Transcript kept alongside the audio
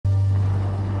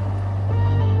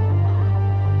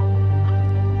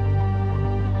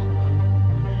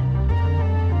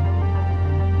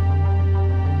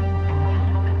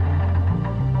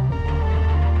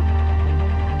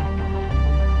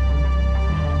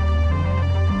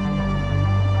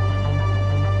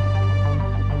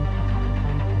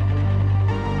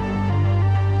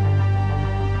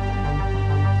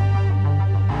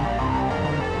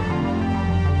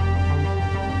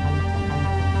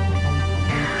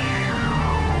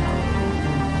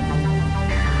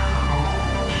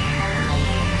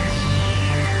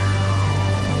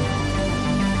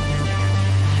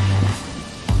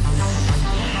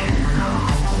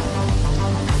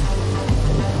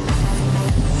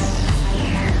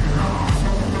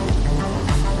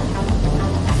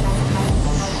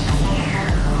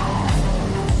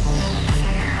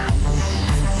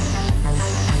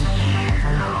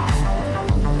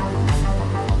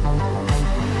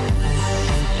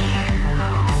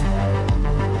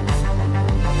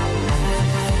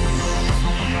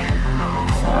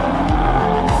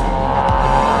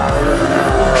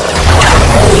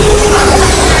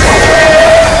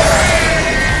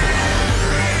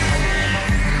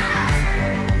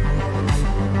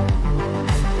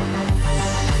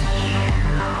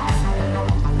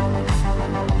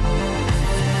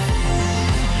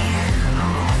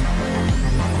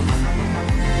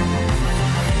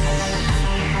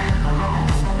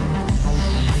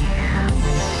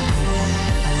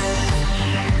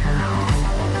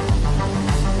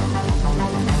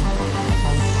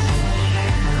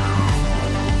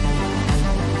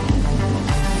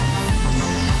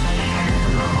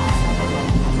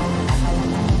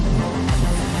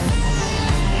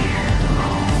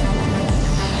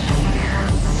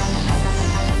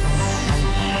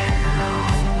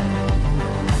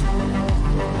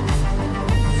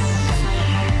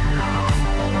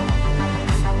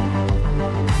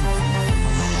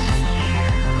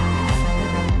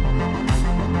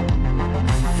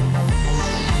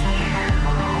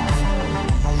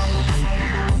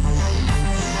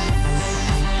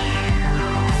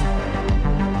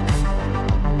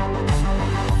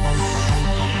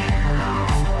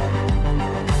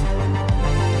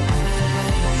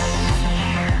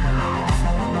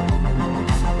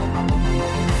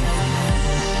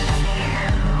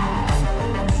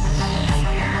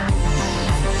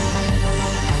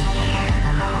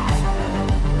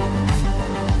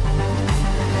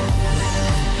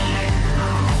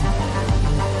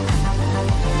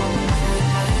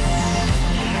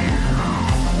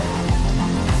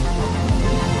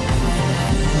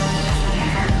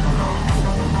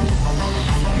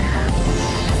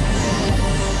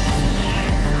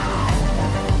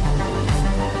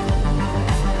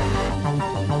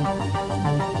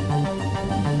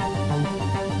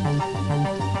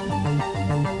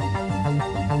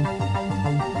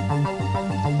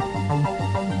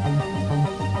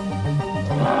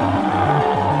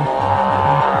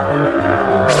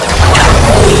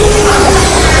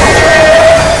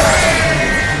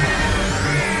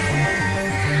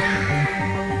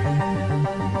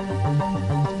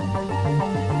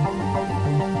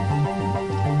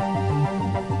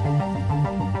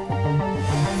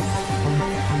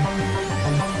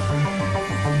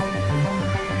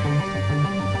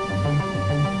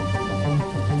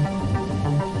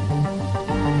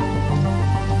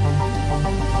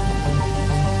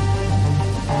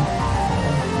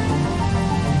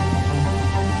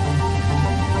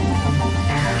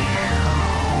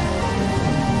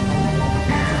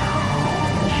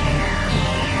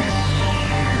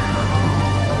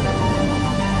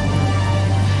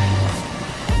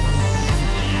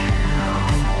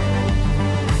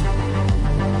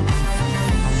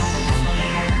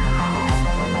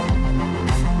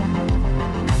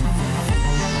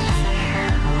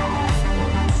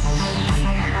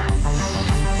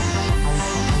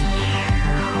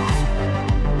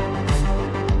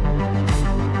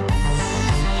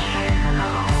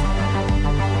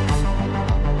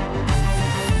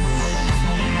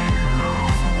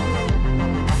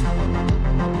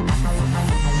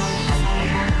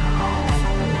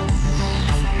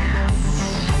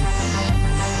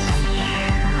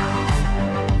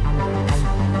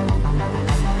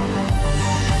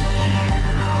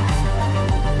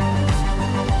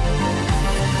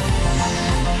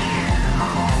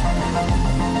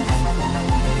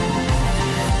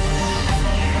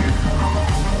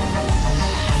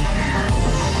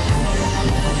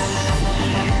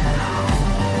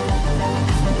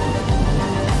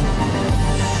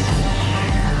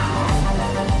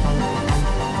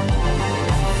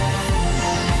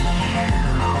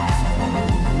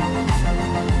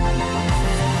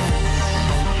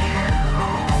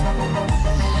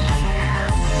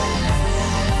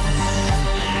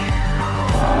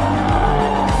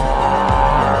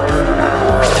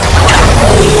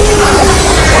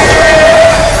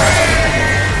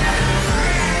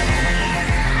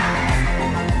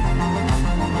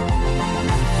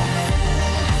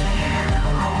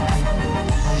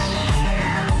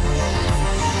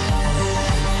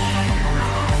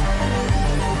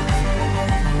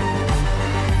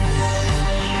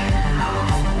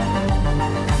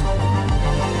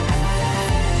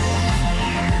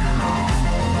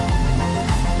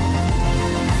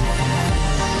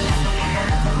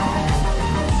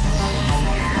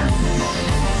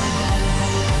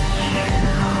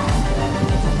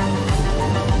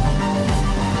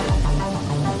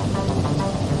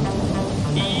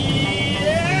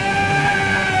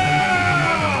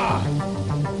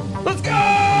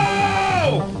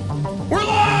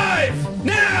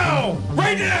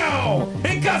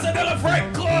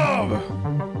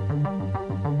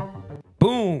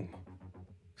Boom.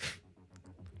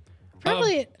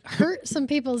 Probably hurt some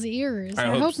people's ears.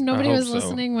 I hope nobody was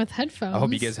listening with headphones. I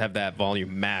hope you guys have that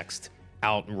volume maxed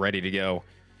out and ready to go.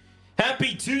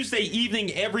 Happy Tuesday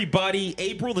evening, everybody.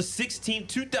 April the 16th,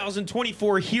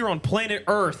 2024, here on planet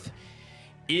Earth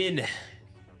in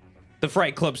the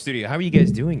Fright Club studio. How are you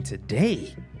guys doing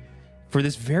today? For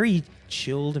this very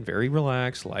chilled and very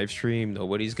relaxed live stream,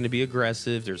 nobody's going to be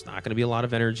aggressive. There's not going to be a lot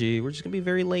of energy. We're just going to be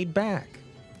very laid back.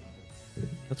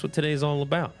 That's what today is all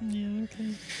about. Yeah,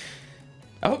 okay.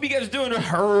 I hope you guys are doing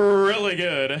really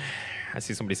good. I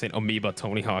see somebody saying Amoeba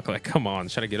Tony Hawk. Like, come on,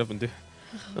 should I get up and do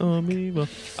Amoeba?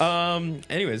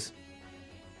 Anyways,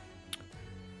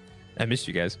 I missed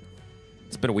you guys.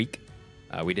 It's been a week.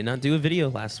 We did not do a video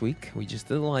last week. We just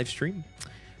did a live stream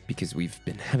because we've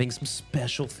been having some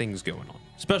special things going on.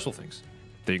 Special things.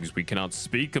 Things we cannot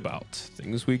speak about.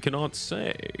 Things we cannot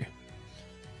say.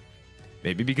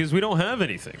 Maybe because we don't have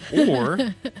anything. Or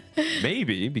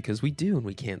maybe because we do and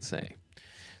we can't say.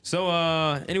 So,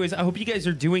 anyways, I hope you guys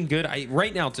are doing good.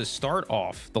 Right now, to start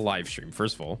off the live stream,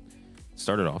 first of all,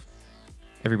 start it off.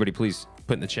 Everybody, please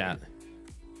put in the chat.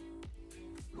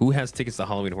 Who has tickets to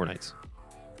Halloween Horror Nights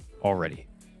already?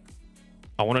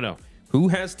 I want to know. Who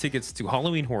has tickets to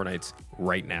Halloween Horror Nights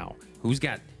right now? Who's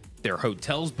got their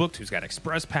hotels booked? Who's got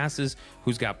express passes?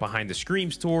 Who's got Behind the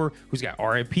Screams tour? Who's got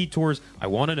RIP tours? I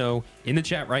want to know in the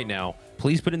chat right now.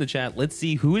 Please put in the chat. Let's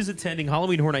see who is attending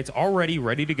Halloween Horror Nights already,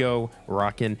 ready to go,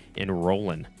 rocking and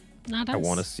rolling. Not us. I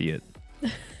want to see it.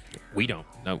 We don't.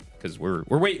 No, because we're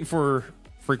waiting for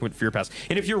Frequent Fear Pass.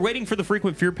 And if you're waiting for the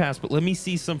Frequent Fear Pass, but let me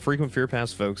see some Frequent Fear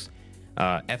Pass, folks.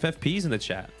 FFP's in the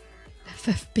chat.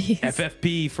 FFPs.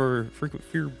 FFP for Frequent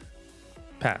Fear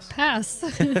Pass. Pass.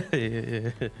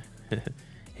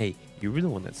 Hey, you were the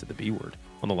one that said the B word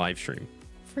on the live stream.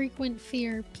 Frequent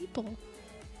fear people.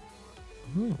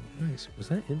 Oh, nice. Was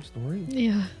that him snoring?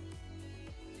 Yeah.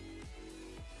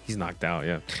 He's knocked out,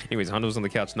 yeah. Anyways, Hondo's on the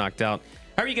couch, knocked out.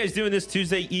 How are you guys doing this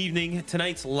Tuesday evening?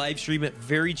 Tonight's live stream,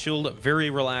 very chilled, very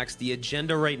relaxed. The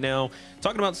agenda right now,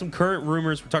 talking about some current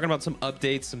rumors. We're talking about some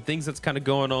updates, some things that's kind of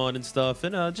going on and stuff,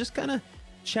 and just kind of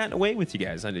chatting away with you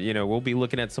guys. And, you know, we'll be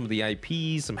looking at some of the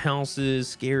IPs, some houses,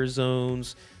 scare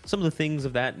zones, some of the things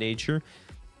of that nature,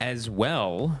 as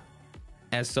well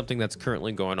as something that's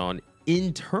currently going on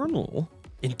internally.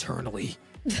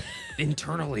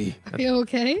 Are you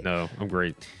okay? No, I'm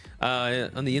great.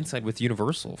 On the inside with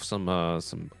Universal, some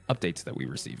updates that we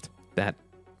received that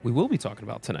we will be talking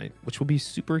about tonight, which will be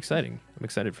super exciting. I'm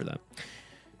excited for that.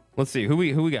 Let's see who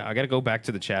we got. I got to go back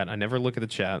to the chat. I never look at the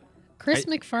chat. Chris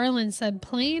McFarland said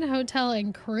plane, hotel,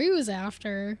 and cruise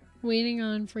after waiting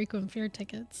on Frequent Fear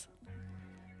tickets.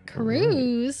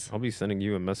 Cruise. Right. I'll be sending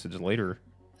you a message later.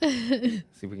 See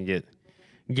if we can get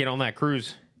on that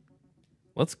cruise.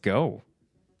 Let's go.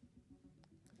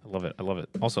 I love it. I love it.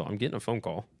 Also, I'm getting a phone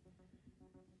call.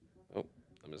 Oh,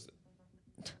 I missed it.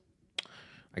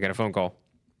 I got a phone call.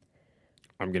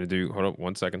 I'm going to do... Hold up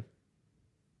 1 second.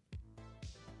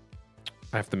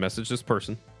 I have to message this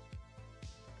person.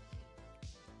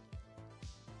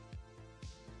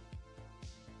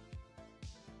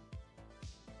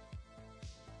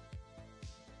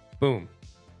 Boom.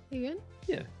 You good?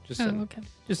 Yeah, just okay.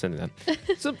 Just sending that.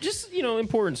 So just, you know,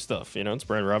 important stuff. You know, it's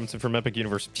Brian Robinson from Epic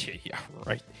Universe. Yeah,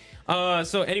 right.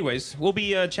 So anyways, we'll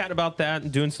be chatting about that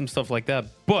and doing some stuff like that.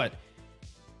 But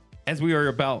as we are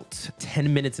about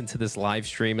 10 minutes into this live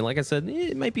stream, and like I said,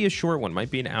 it might be a short one,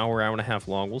 might be an hour and a half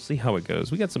long. We'll see how it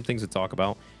goes. We got some things to talk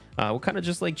about. We'll kind of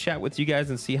just like chat with you guys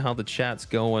and see how the chat's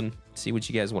going, see what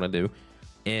you guys want to do.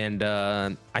 And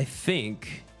I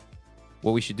think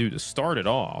what we should do to start it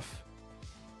off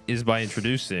is by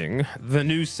introducing the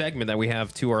new segment that we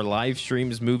have to our live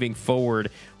streams moving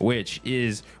forward, which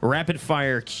is rapid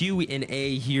fire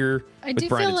Q&A here with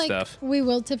Brian and Steph. We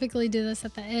will typically do this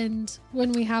at the end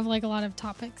when we have like a lot of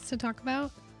topics to talk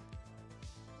about.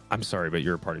 I'm sorry, but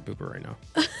you're a party pooper right now.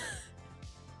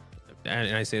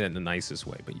 And I say that in the nicest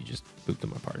way, but you just pooped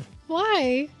in my party.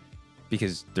 Why?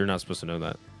 Because they're not supposed to know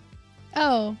that.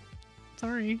 Oh,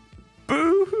 sorry.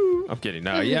 Boo-hoo. I'm kidding.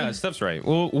 No, yeah, Steph's right.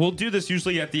 We'll do this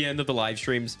usually at the end of the live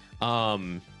streams.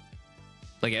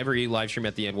 Like every live stream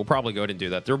at the end, we'll probably go ahead and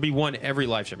do that. There'll be one every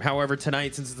live stream. However,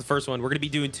 tonight, since it's the first one, we're going to be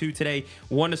doing two today.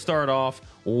 One to start off,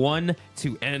 one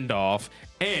to end off.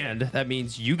 And that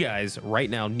means you guys right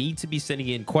now need to be sending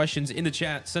in questions in the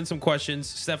chat. Send some questions.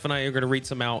 Steph and I are going to read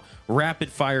some out rapid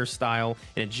fire style.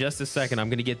 And in just a second, I'm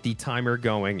going to get the timer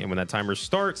going. And when that timer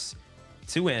starts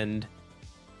to end,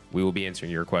 we will be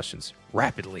answering your questions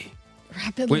rapidly.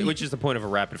 Rapidly. Which is the point of a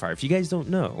rapid fire. If you guys don't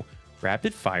know,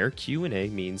 Rapid fire Q&A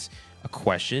means a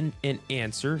question and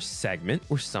answer segment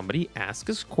where somebody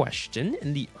asks a question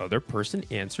and the other person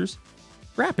answers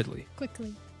rapidly.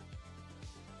 Quickly.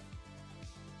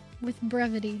 With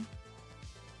brevity.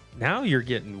 Now you're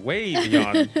getting way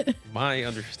beyond my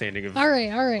understanding of All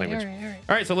right. language.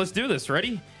 All right, so let's do this.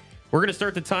 Ready? We're going to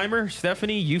start the timer.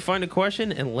 Stephanie, you find a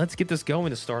question, and let's get this going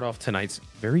to start off tonight's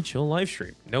very chill live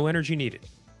stream. No energy needed.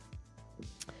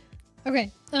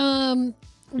 Okay.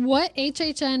 What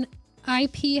HHN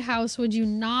IP house would you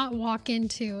not walk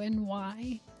into and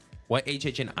why? What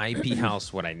HHN IP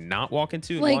house would I not walk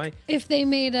into and Like, why? if they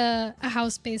made a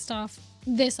house based off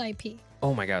this IP.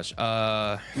 Oh my gosh.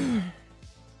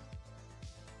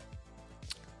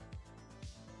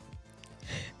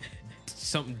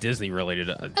 Something Disney related.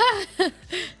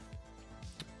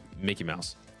 Mickey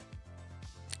Mouse.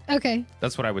 Okay.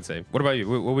 That's what I would say. What about you?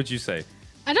 What would you say?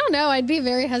 I don't know. I'd be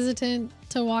very hesitant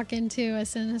to walk into a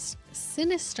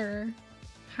Sinister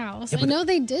house. Yeah, I know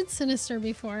they did Sinister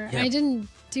before. Yeah. I didn't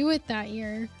do it that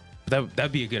year.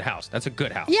 That'd be a good house. That's a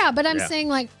good house. Yeah, but I'm saying,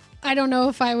 like, I don't know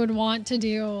if I would want to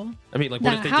do I mean, like,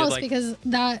 what if that they house did like? because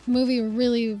that movie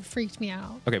really freaked me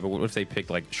out. Okay, but what if they picked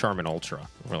like Charmin Ultra?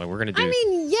 We're gonna do. I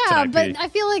mean, yeah, but I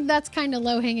feel like that's kind of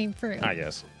low hanging fruit. Ah,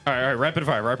 yes. All right. Rapid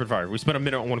fire. We spent a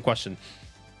minute on one question.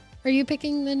 Are you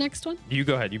picking the next one? You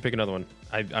go ahead. You pick another one.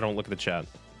 I don't look at the chat.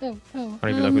 Oh. I don't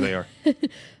even know who they are.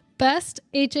 Best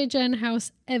HHN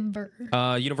house ever.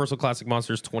 Universal Classic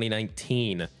Monsters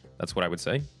 2019. That's what I would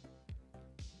say.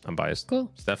 I'm biased.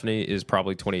 Cool. Stephanie is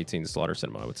probably 2018 Slaughter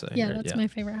Cinema, I would say. Yeah, that's my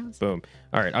favorite house. Boom.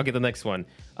 All right, I'll get the next one.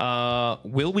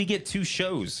 Will we get 2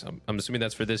 shows? I'm assuming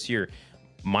that's for this year.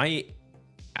 I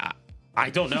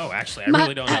don't know, actually. I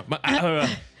really don't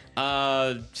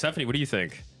know. Stephanie, what do you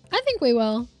think? I think we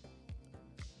will.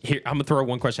 Here, I'm going to throw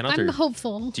one question out there. I'm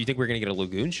hopeful. Do you think we're going to get a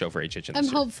Lagoon show for HHN? I'm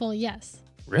hopeful, yes.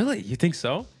 Really? You think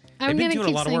so? I'm They've been gonna doing a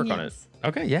keep lot of work saying on it. yes.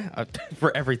 Okay, yeah,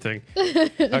 for everything.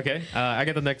 Okay, I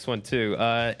got the next one too.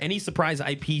 Any surprise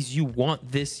IPs you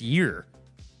want this year?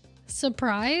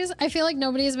 Surprise? I feel like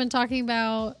nobody has been talking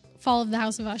about Fall of the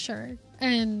House of Usher,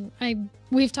 and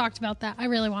we've talked about that. I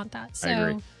really want that. So I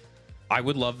agree. I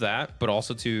would love that, but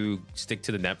also to stick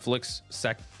to the Netflix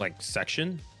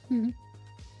section. Mm-hmm.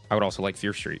 I would also like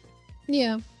Fear Street.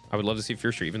 Yeah. I would love to see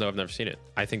Fear Street, even though I've never seen it.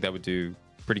 I think that would do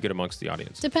pretty good amongst the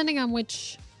audience. Depending on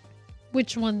which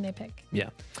one they pick.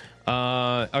 Yeah.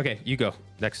 Okay, you go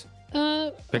next.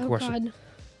 Pick a question. God.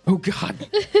 Oh God.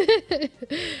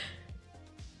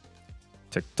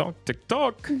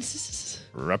 TikTok.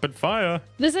 Rapid fire.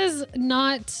 This is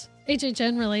not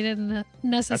HHN related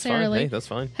necessarily. That's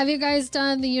fine. Have you guys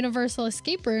done the Universal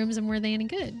escape rooms and were they any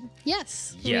good?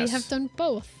 Yes. Yes. We have done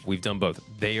both. We've done both.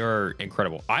 They are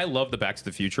incredible. I love the Back to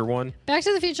the Future one. Back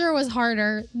to the Future was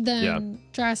harder than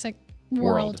Jurassic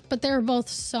World, but they were both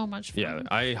so much fun.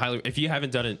 Yeah, if you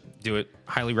haven't done it, do it.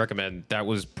 Highly recommend. That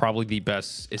was probably the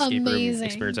best escape room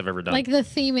experience I've ever done. Like, the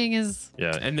theming is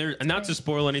and not to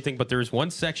spoil anything, but there's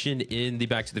one section in the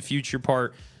Back to the Future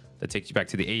part that takes you back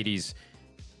to the 80s.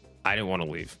 I didn't want to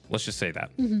leave. Let's just say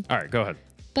that. All right, go ahead.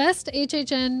 Best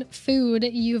HHN food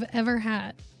you've ever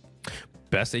had.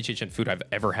 Best HHN food I've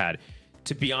ever had.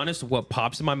 To be honest, what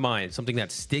pops in my mind, something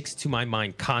that sticks to my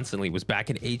mind constantly, was back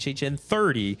in HHN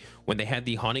 30 when they had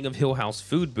the Haunting of Hill House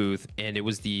food booth, and it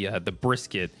was the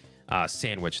brisket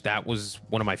sandwich. That was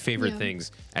one of my favorite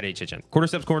things at HHN. Quarter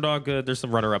Steps Corn Dog, there's some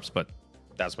runner-ups, but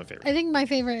that's my favorite. I think my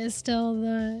favorite is still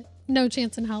the No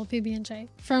Chance in Hell PB&J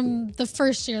from the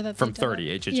first year that they From did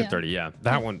 30, it. HHN 30, yeah.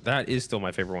 That one, that is still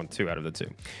my favorite one, too, out of the 2.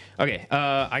 Okay,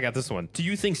 I got this one. Do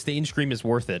you think Stage Scream is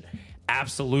worth it?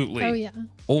 Absolutely. Oh, yeah.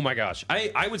 Oh, my gosh.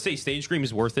 I would say Stage Scream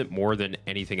is worth it more than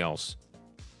anything else.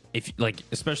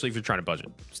 Especially if you're trying to budget.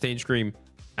 Stage Scream,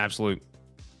 absolute.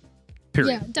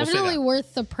 Period. Yeah, definitely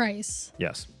worth the price.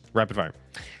 Yes. Rapid fire.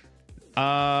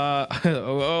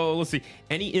 Let's see.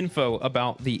 Any info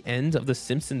about the end of the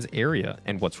Simpsons area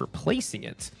and what's replacing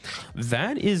it?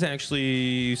 That is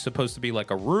actually supposed to be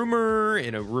like a rumor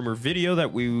in a rumor video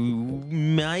that we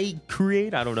might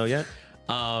create. I don't know yet.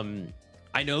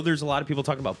 I know there's a lot of people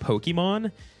talking about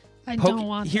Pokemon. I don't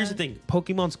want Here's that. the thing.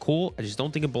 Pokemon's cool. I just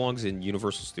don't think it belongs in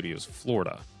Universal Studios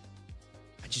Florida.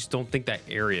 I just don't think that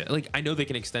area. Like, I know they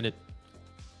can extend it.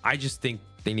 I just think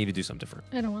they need to do something different.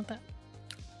 I don't want that.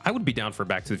 I would be down for a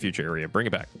Back to the Future area. Bring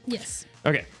it back. Yes.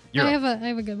 Okay. I have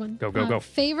a good one. Go.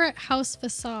 Favorite house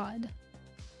facade.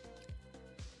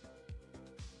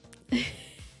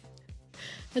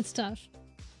 It's tough.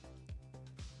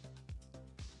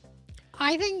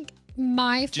 I think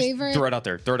my Just favorite throw it out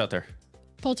there.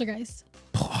 Poltergeist.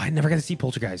 Oh, I never got to see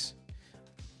Poltergeist.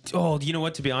 Oh, you know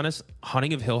what? To be honest,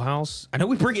 Haunting of Hill House. I know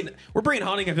we're bringing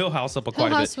Haunting of Hill House up quite a bit.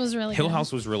 Hill House was really Hill good.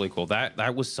 House was really cool.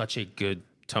 That was such a good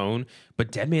tone.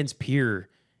 But Dead Man's Pier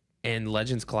and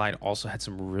Legends Collide also had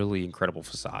some really incredible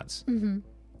facades.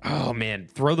 Oh man,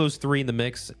 throw those 3 in the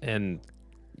mix, and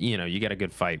you got a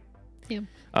good fight.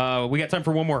 Yeah. We got time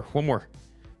for one more.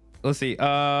 Let's see.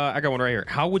 I got one right here.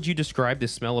 How would you describe the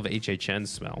smell of HHN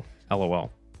smell?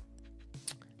 LOL.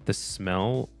 The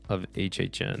smell of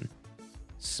HHN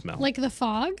smell. Like the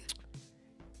fog?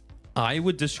 I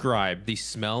would describe the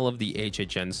smell of the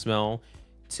HHN smell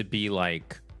to be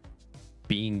like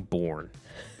being born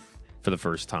for the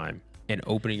first time and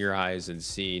opening your eyes and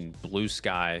seeing blue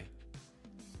sky,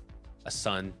 a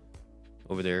sun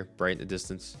over there, bright in the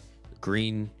distance,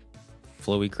 green,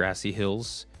 flowy, grassy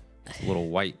hills, little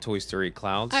white Toy Story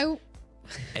clouds,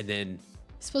 and then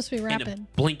supposed to be in rapid. a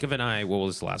blink of an eye. What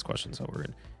was the last question? So we're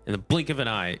in the blink of an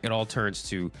eye, it all turns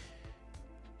to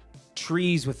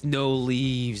trees with no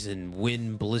leaves and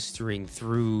wind blistering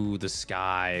through the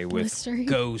sky with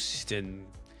ghosts and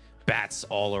bats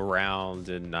all around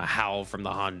and a howl from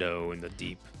the Hondo in the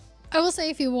deep. I will say,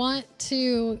 if you want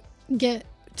to get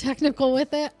technical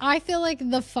with it, I feel like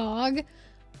the fog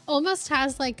almost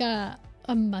has like a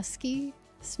musky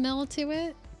smell to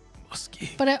it.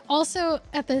 Musky. But it also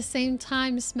at the same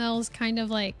time smells kind of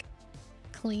like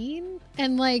clean,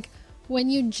 and like when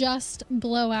you just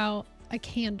blow out a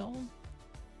candle,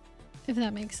 if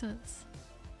that makes sense.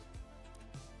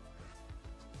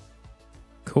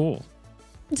 Cool.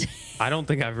 I don't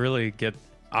think I really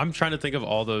I'm trying to think of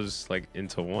all those like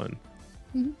into one.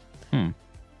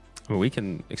 Well, we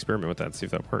can experiment with that and see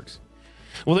if that works.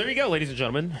 Well, there you go, ladies and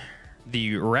gentlemen.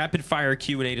 The rapid fire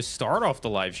Q&A to start off the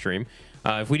live stream.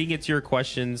 If we didn't get to your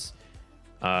questions,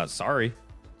 sorry.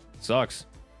 Sucks.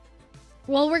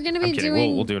 Well, we're going to be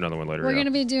doing... We'll do another one later. We're going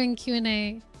to be doing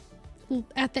Q&A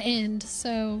at the end,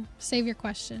 so save your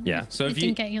question. Yeah, so if you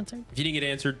didn't get answered. If you didn't get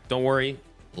answered, don't worry.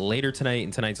 Later tonight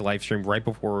in tonight's live stream, right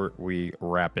before we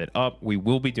wrap it up, we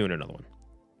will be doing another one.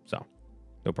 So,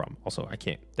 no problem. Also, I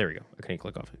can't... There we go. I can't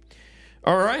click off it.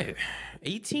 All right.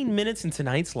 18 minutes in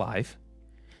tonight's live.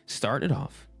 Starting it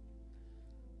off.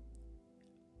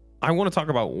 I want to talk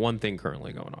about one thing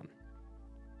currently going on.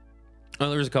 Well,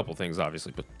 there's a couple things,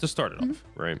 obviously, but to start it off,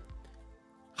 right?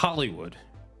 Hollywood.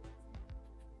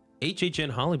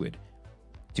 HHN Hollywood.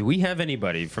 Do we have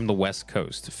anybody from the West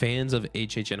Coast, fans of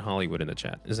HHN Hollywood in the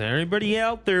chat? Is there anybody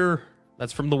out there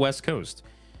that's from the West Coast?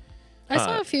 I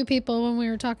saw a few people when we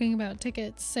were talking about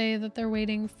tickets say that they're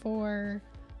waiting for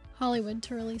Hollywood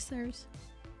to release theirs.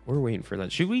 We're waiting for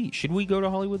that. Should we go to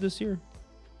Hollywood this year?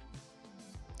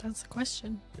 That's the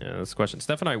question. Yeah, that's the question.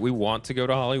 Steph and I, we want to go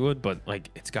to Hollywood, but like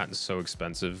it's gotten so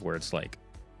expensive where it's like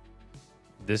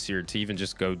this year to even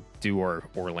just go do our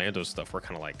Orlando stuff, we're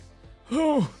kind of like,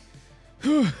 oh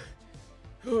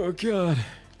God,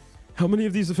 how many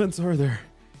of these events are there?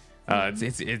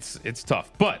 It's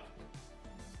tough, but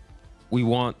we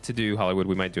want to do Hollywood.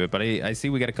 We might do it, but I see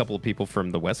we got a couple of people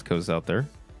from the West Coast out there.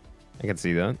 I can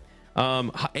see that.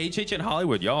 HHN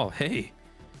Hollywood, y'all. Hey,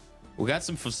 we got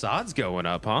some facades going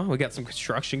up, huh? We got some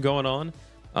construction going on.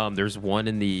 There's one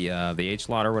in the H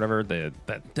lot or whatever,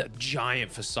 that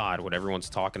giant facade, what everyone's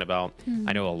talking about.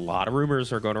 I know a lot of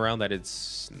rumors are going around that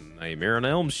it's Nightmare on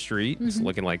Elm Street. It's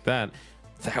looking like that.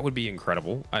 That would be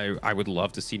incredible. I would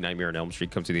love to see Nightmare on Elm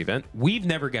Street come to the event. We've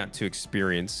never got to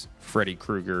experience Freddy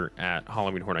Krueger at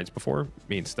Halloween Horror Nights before,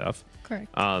 me and Steph.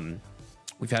 Correct.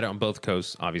 We've had it on both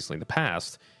coasts, obviously, in the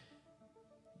past.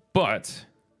 But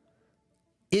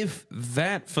if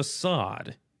that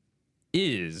facade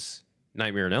is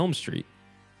Nightmare on Elm Street,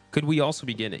 could we also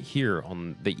begin it here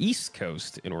on the East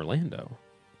Coast in Orlando?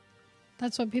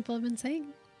 That's what people have been saying.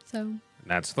 So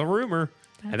that's the rumor.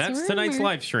 And that's a tonight's rumor.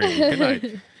 live stream. Good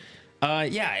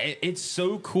night. Yeah, it's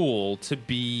so cool to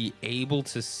be able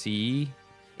to see.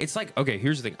 It's like, okay,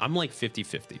 here's the thing. I'm like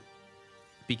 50-50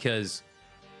 because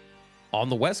on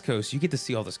the West Coast, you get to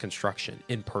see all this construction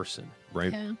in person,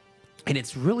 right? Yeah. And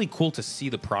it's really cool to see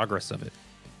the progress of it.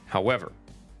 However,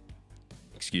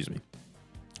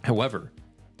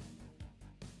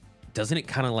 doesn't it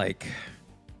kind of like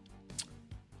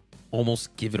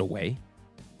almost give it away?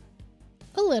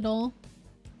 A little.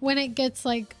 When it gets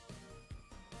like...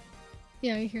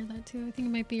 Yeah, I hear that too. I think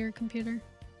it might be your computer.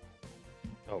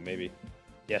 Oh, maybe.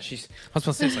 Yeah, I was supposed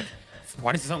to say, it's like,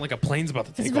 why does it sound like a plane's about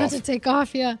to take It's off? about to take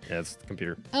off, yeah. Yeah, it's the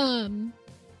computer.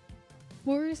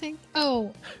 What were you saying?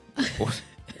 Oh.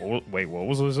 Wait, what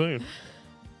was I saying?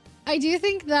 I do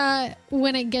think that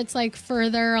when it gets like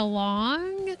further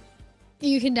along,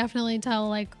 you can definitely tell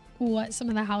like what some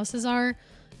of the houses are.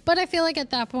 But I feel like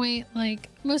at that point, like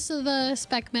most of the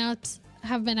spec maps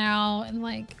have been out and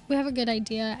like we have a good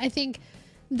idea. I think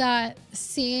that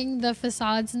seeing the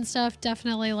facades and stuff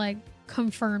definitely like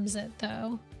confirms it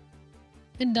though,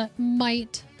 and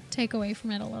might take away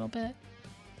from it a little bit.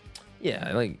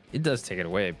 Yeah, like it does take it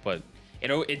away, but you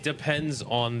know, it depends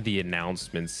on the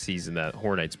announcement season that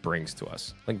Horror Nights brings to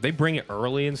us. Like they bring it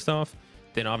early and stuff,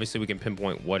 then obviously we can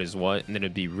pinpoint what is what, and then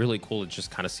it'd be really cool to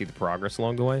just kind of see the progress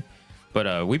along the way.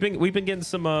 But we've been getting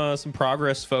some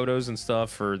progress photos and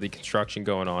stuff for the construction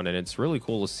going on, and it's really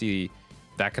cool to see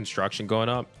that construction going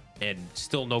up, and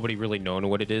still nobody really knowing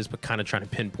what it is, but kind of trying to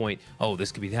pinpoint, oh,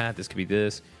 this could be that, this could be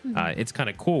this. It's kind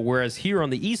of cool. Whereas here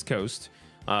on the East Coast,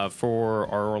 for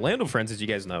our Orlando friends, as you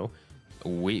guys know,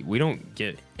 we don't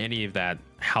get any of that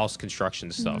house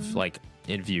construction stuff like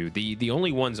in view. The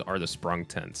only ones are the sprung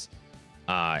tents,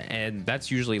 and that's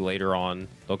usually later on.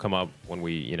 They'll come up when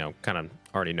we, you know, kind of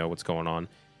already know what's going on.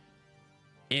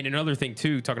 And another thing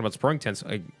too, talking about sprung tents,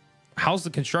 like, how's the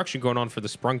construction going on for the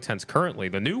sprung tents currently,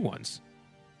 the new ones?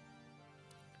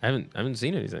 I haven't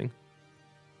seen anything,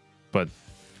 but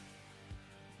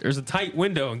there's a tight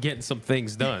window in getting some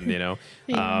things done, you know.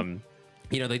 Yeah.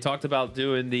 You know, they talked about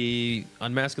doing the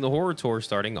Unmasking the Horror Tour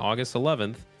starting August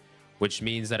 11th, which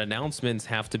means that announcements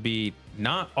have to be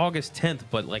not August 10th,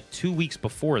 but like 2 weeks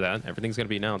before that. Everything's going to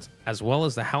be announced, as well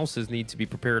as the houses need to be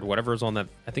prepared. Whatever's on that,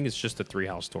 I think it's just a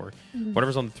 3-house tour.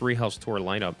 Whatever's on the 3-house tour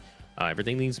lineup,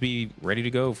 everything needs to be ready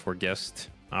to go for guest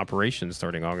operations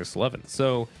starting August 11th.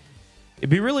 So it'd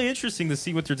be really interesting to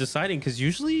see what they're deciding, because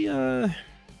usually,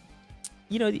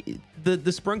 you know,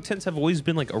 the sprung tents have always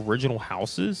been like original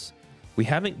houses. We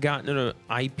haven't gotten an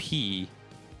IP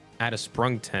at a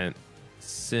sprung tent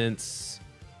since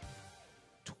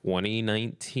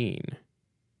 2019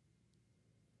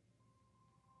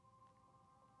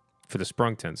 for the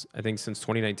sprung tents. I think since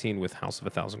 2019 with House of a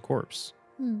Thousand Corpse.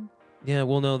 Yeah,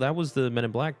 well, no, that was the Men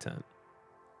in Black tent.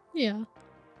 Yeah.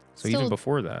 So even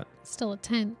before that. Still a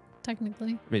tent,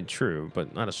 technically. I mean, true,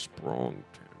 but not a sprung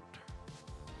tent.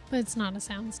 But it's not a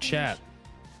sound stage. Chat.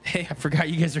 Hey, I forgot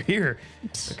you guys are here.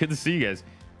 Good to see you guys.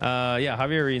 Yeah,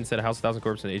 Javier Reed said House of Thousand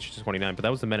Corpse in HH29, but that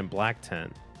was the Men in Black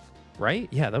tent, right?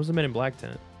 Yeah, that was the Men in Black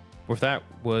tent. Or if that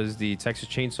was the Texas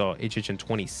Chainsaw HHN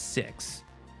 26.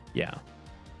 Yeah.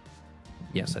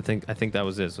 Yes, I think that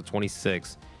was it. So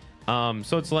 26.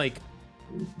 So it's like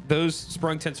those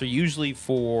sprung tents are usually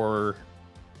for,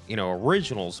 you know,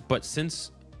 originals, but since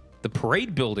the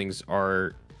parade buildings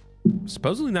are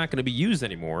supposedly not going to be used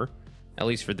anymore, at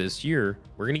least for this year,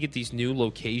 we're going to get these new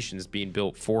locations being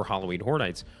built for Halloween Horror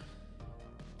Nights.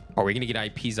 Are we going to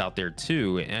get IPs out there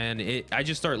too? And I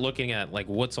just start looking at like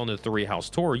what's on the 3-house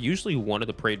tour. Usually one of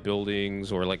the parade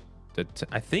buildings, or like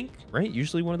I think, right?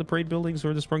 Usually one of the parade buildings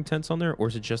or the sprung tents on there, or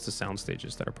is it just the sound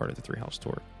stages that are part of the 3-house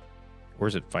tour? Or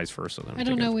is it vice versa? I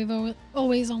don't know. We've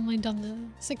always only done the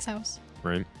 6-house.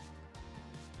 Right.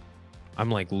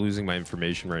 I'm like losing my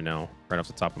information right now, right off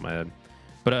the top of my head.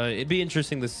 But it'd be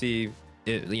interesting to see,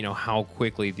 you know, how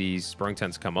quickly these sprung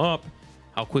tents come up,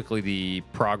 how quickly the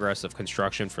progress of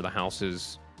construction for the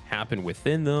houses happen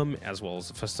within them, as well as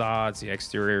the facades, the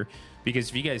exterior. Because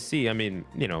if you guys see, I mean,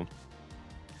 you know,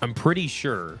 I'm pretty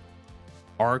sure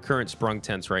our current sprung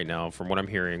tents right now, from what I'm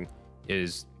hearing,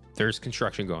 is there's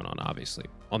construction going on, obviously,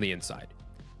 on the inside.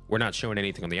 We're not showing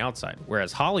anything on the outside.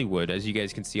 Whereas Hollywood, as you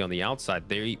guys can see on the outside,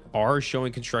 they are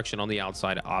showing construction on the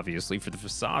outside, obviously, for the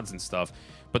facades and stuff,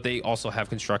 but they also have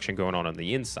construction going on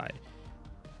the inside.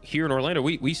 Here in Orlando,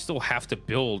 we still have to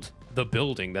build the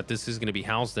building that this is going to be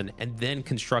housed in, and then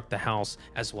construct the house,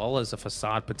 as well as a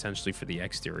facade potentially for the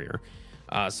exterior.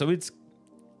 So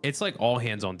it's like all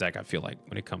hands on deck, I feel like,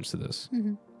 when it comes to this.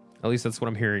 At least that's what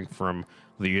I'm hearing from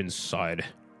the inside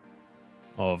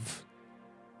of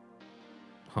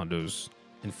Hondo's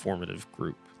informative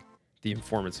group, the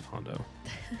informants of Hondo.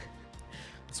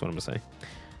 That's what I'm gonna say.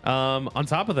 On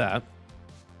top of that,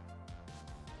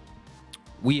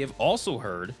 we have also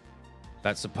heard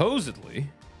that supposedly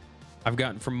I've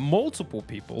gotten from multiple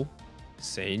people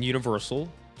saying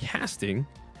Universal Casting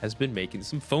has been making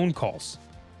some phone calls.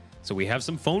 So we have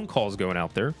some phone calls going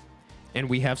out there, and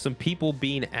we have some people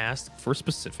being asked for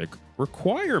specific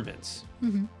requirements.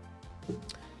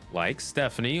 Like,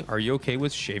 Stephanie, are you okay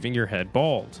with shaving your head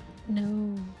bald?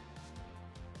 No.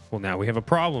 Well, now we have a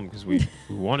problem because we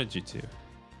wanted you to.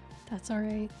 That's all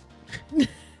right.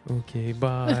 Okay,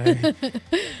 bye.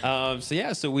 So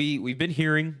yeah, so we've been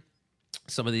hearing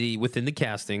some of the within the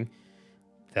casting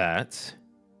that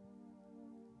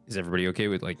is everybody okay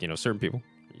with, like, you know, certain people.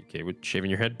 Are you okay with shaving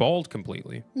your head bald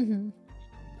completely?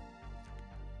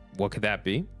 What could that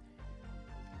be?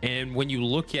 And when you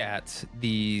look at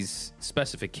these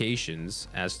specifications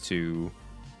as to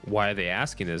why are they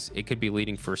asking this? It could be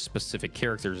leading for specific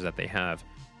characters that they have.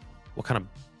 What kind of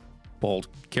bold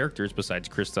characters besides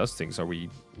Chris Dustings are we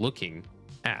looking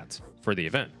at for the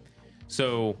event?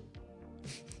 So,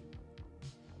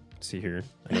 see here.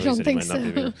 I don't think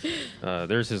so.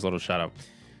 There's his little shout out.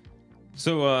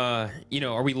 So,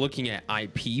 are we looking at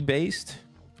IP based?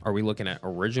 Are we looking at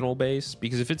original based?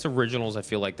 Because if it's originals, I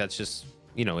feel like that's just,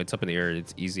 it's up in the air.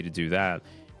 It's easy to do that.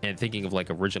 And thinking of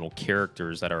like original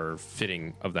characters that are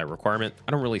fitting of that requirement,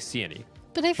 I don't really see any.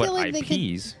 But I feel like IPs, they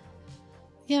could.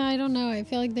 Yeah, I don't know. I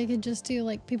feel like they could just do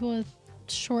like people with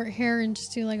short hair and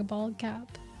just do like a bald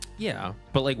cap. Yeah,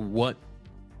 but like what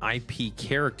IP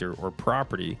character or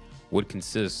property would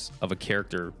consist of a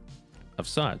character of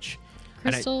such?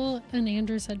 Crystal and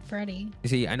Andrew said Freddy.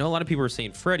 See, I know a lot of people are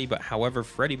saying Freddy, but however,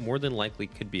 Freddy more than likely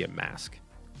could be a mask.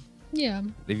 Yeah.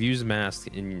 They've used masks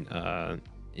in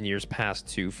years past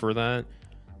too for that.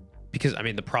 Because I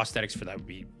mean the prosthetics for that would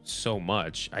be so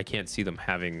much. I can't see them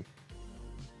having,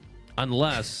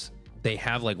 unless they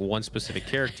have like one specific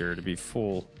character to be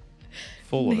full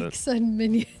of it. Said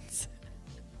Minions.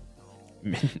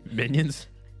 Minions?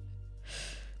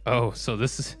 Oh, so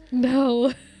this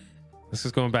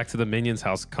is going back to the Minions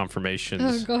house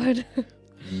confirmations. Oh god.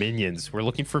 Minions. We're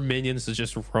looking for minions to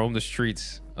just roam the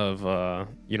streets of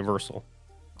Universal.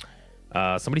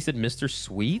 Somebody said Mr.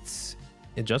 Sweets,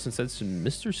 and Justin said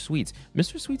Mr. Sweets.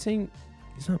 Mr. Sweets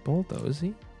he's not bald though, is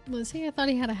he? Was he? I thought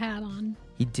he had a hat on.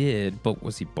 He did, but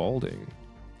was he balding?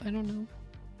 I don't know.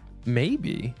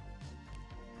 Maybe.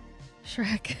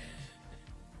 Shrek.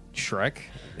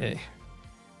 Hey.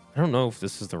 I don't know if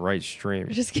this is the right stream.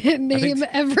 I just can't name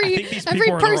every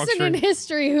person in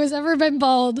history who has ever been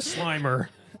bald. Slimer.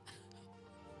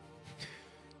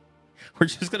 We're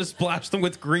just going to splash them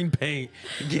with green paint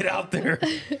and get out there.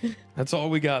 That's all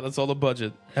we got. That's all the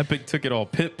budget. Epic took it all.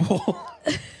 Pitbull.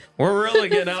 We're really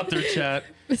getting out there, chat.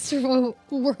 Mr.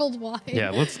 Worldwide.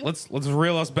 Yeah, let's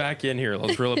reel us back in here.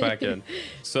 Let's reel it back in.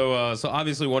 So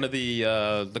obviously one of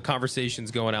the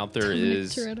conversations going out there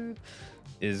is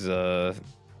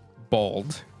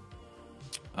bald.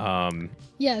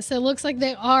 Yes, it looks like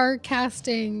they are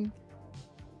casting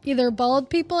either bald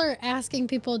people or asking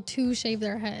people to shave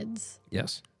their heads.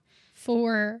 Yes.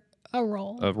 For a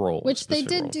role. Which they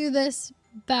did do this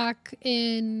back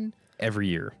in every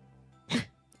year.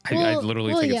 I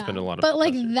literally think it's been a lot of. But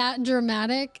like that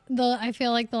dramatic, I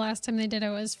feel like the last time they did it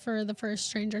was for the first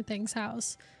Stranger Things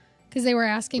house, because they were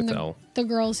asking the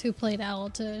girls who played Elle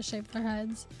to shave their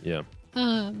heads. Yeah.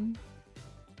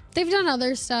 They've done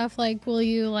other stuff like, will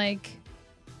you like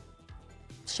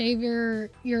shave your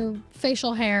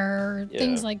facial hair or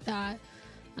things like that.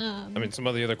 I mean, some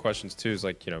of the other questions too is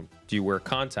like, do you wear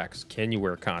contacts? Can you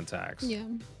wear contacts? Yeah.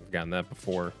 I've gotten that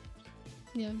before.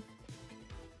 Yeah.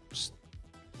 Just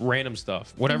random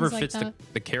stuff, whatever things fits like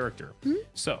the character. Mm-hmm.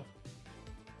 So,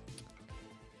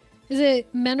 is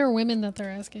it men or women that they're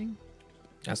asking?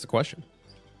 That's the question.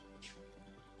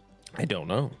 I don't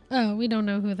know. Oh, we don't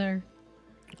know who they're.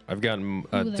 I've gotten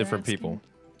different people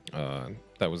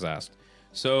that was asked.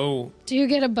 So, do you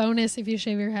get a bonus if you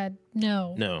shave your head?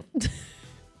 No.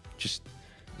 Just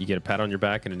you get a pat on your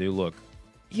back and a new look.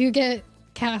 You get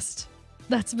cast.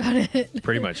 That's about it.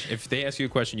 Pretty much. If they ask you a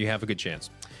question, you have a good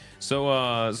chance.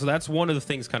 So that's one of the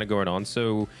things kind of going on.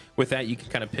 So with that, you can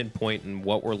kind of pinpoint in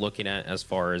what we're looking at as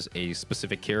far as a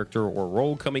specific character or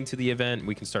role coming to the event.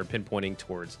 We can start pinpointing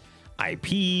towards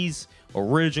IPs,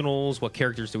 originals, what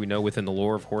characters do we know within the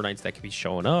lore of Horror Nights that could be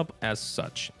showing up as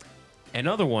such.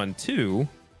 Another one, too,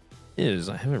 is,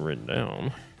 I haven't written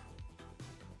down.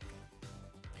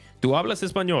 ¿Tú hablas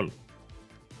español?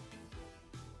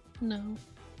 No.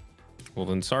 Well,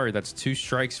 then, sorry, that's 2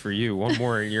 strikes for you. One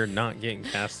more, and you're not getting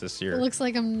cast this year. It looks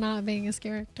like I'm not being a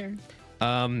character.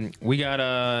 We got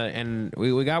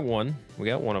we got one. We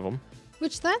got one of them.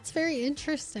 Which that's very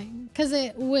interesting, because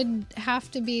it would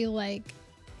have to be like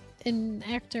an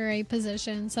actor, a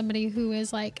position, somebody who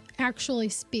is like actually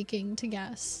speaking to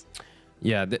guests.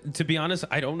 Yeah, to be honest,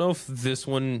 I don't know if this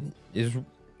one is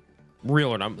real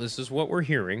or not. This is what we're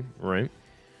hearing, right?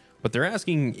 But they're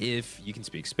asking if you can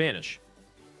speak Spanish.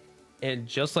 And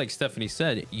just like Stephanie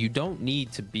said, you don't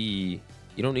need to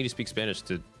speak Spanish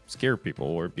to scare people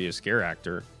or be a scare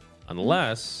actor,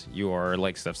 unless you are,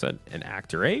 like Steph said, an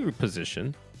actor A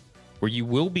position where you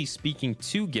will be speaking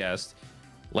to guests.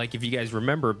 Like if you guys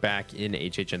remember back in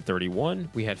HHN 31,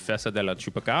 we had Festa de la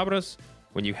Chupacabras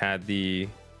when you had the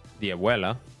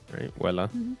abuela, right? Abuela.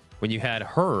 Mm-hmm. When you had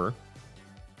her.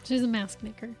 She's a mask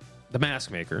maker. The mask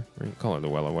maker. Right? Call her the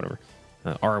Wella, whatever.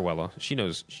 Our Wella. She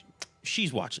knows.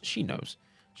 She's watching. She knows.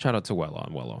 Shout out to Wella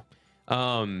and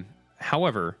Wello.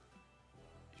 However,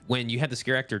 when you had the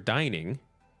scare actor dining,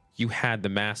 you had the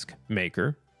mask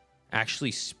maker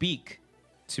actually speak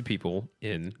to people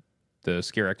in the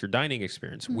scare actor dining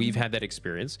experience. We've had that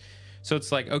experience. So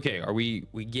it's like, okay, are we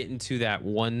get into that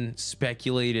one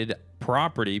speculated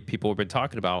property people have been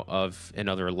talking about of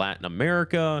another Latin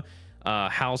America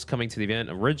house coming to the event,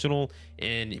 original.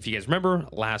 And if you guys remember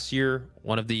last year,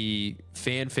 one of the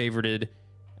fan favorited,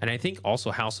 and I think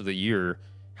also House of the Year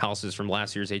houses from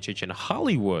last year's HHN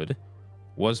Hollywood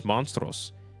was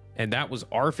Monstros. And that was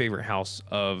our favorite house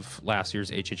of last year's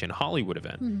HHN Hollywood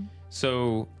event.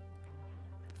 So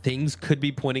things could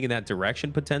be pointing in that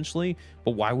direction potentially,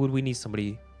 but why would we need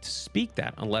somebody to speak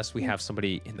that unless we have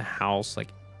somebody in the house, like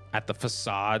at the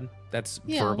facade, that's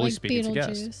verbally like speaking to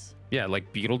guests? Yeah,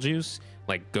 like Beetlejuice,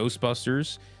 like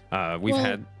Ghostbusters. We've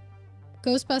had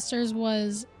Ghostbusters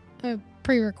was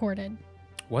pre-recorded.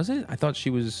 Was it? I thought she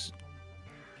was.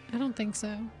 I don't think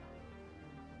so.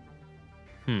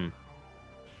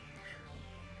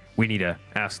 We need to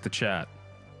ask the chat.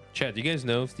 Chat, do you guys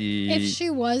know if she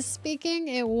was speaking,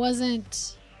 it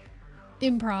wasn't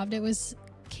improv, it was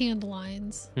canned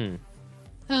lines.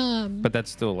 But that's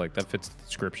still like that fits the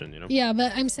description, you know? Yeah,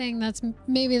 but I'm saying that's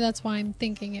why I'm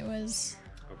thinking it was.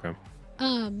 Okay.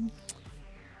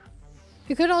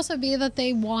 It could also be that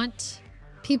they want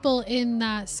people in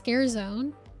that scare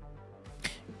zone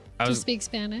to speak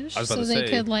Spanish, so they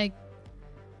could like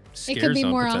it could be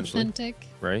more authentic,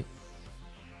 right?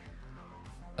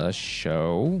 A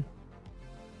show.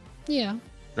 Yeah.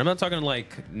 I'm not talking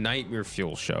like Nightmare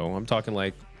Fuel show. I'm talking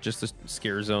like just a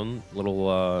scare zone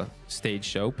little stage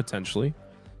show potentially.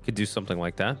 Could do something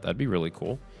like that. That'd be really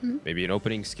cool. Maybe an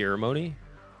opening ceremony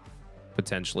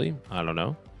potentially. I don't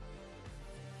know.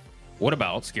 What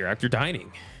about scare actor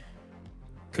dining?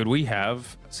 Could we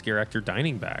have scare actor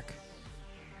dining back?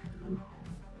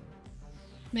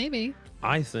 Maybe.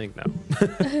 I think no.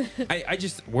 I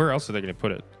just, where else are they going to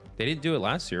put it? They didn't do it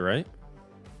last year, right?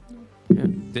 Yeah.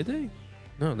 Did they?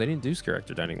 No, they didn't do scare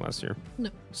actor dining last year.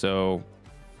 No. So,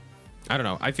 I don't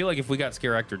know. I feel like if we got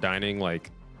scare actor dining,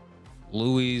 like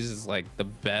Louis is like the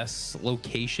best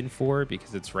location for it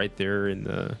because it's right there in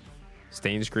the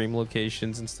Stain Scream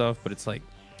locations and stuff. But it's like,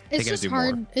 it's just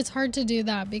hard. More. It's hard to do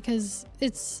that because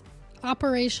it's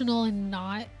operational and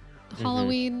not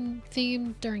Halloween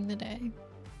themed during the day.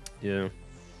 Yeah.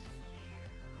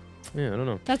 Yeah, I don't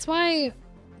know. That's why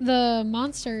the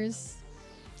Monsters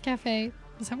Cafe,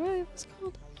 is that what it was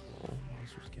called? Oh,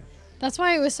 Monsters Cafe. That's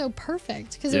why it was so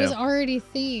perfect because it was already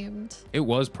themed. It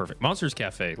was perfect. Monsters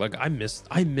Cafe, like I missed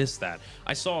that.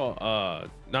 I saw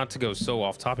not to go so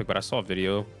off topic, but I saw a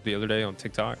video the other day on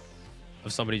TikTok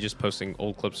of somebody just posting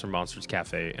old clips from Monsters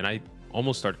Cafe, and I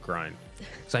almost started crying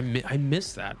because I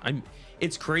miss that.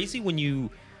 It's crazy when you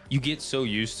get so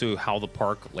used to how the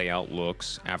park layout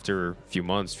looks after a few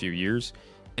months, few years,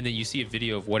 and then you see a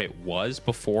video of what it was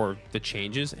before the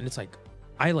changes, and it's like,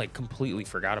 I like completely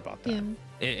forgot about that. Yeah.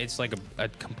 It's like a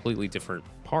completely different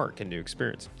park and new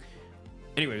experience.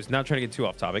 Anyways, not trying to get too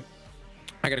off topic.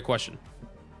 I got a question,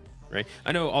 right?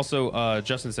 I know also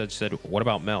Justin said, what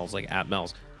about Mel's, like at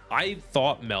Mel's? I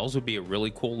thought Mel's would be a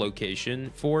really cool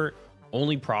location for it.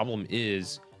 Only problem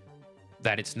is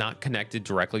that it's not connected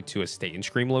directly to a Stay and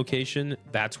Scream location.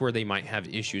 That's where they might have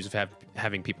issues of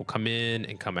having people come in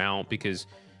and come out because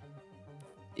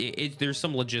there's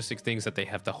some logistic things that they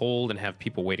have to hold and have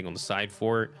people waiting on the side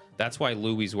for it. That's why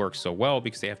Louis works so well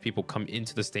because they have people come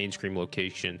into the Stay and Scream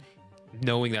location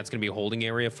knowing that's going to be a holding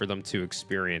area for them to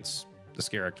experience the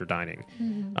scare actor dining.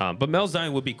 But Mel's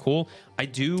Dining would be cool. I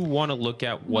do want to look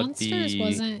at what Monsters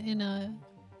wasn't in a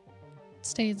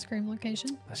Stay and Scream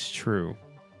location. That's true.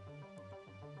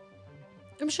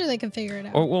 I'm sure they can figure it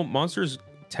out. Oh well, Monsters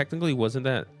technically wasn't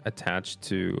that attached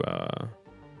to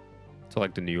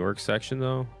like the New York section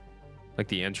though, like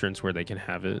the entrance where they can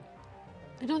have it.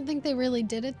 I don't think they really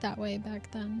did it that way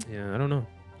back then. Yeah, I don't know.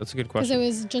 That's a good question. Because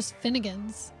it was just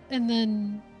Finnegan's, and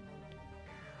then.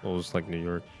 Well, it was like New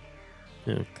York.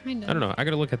 Yeah. Kind of. I don't know. I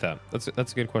gotta look at that. That's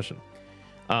a good question.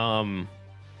 I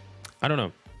don't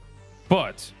know,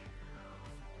 but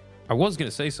I was gonna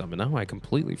say something. Now I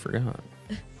completely forgot.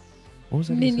 What was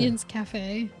that? Minions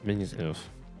Cafe. Minions.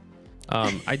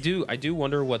 I do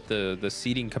wonder what the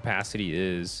seating capacity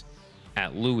is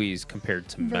at Louis compared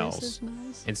to Mel's,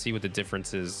 and see what the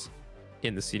difference is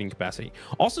in the seating capacity.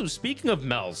 Also, speaking of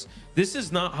Mel's, this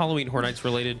is not Halloween Horror Nights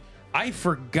related. I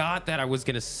forgot that I was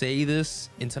gonna say this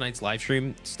in tonight's live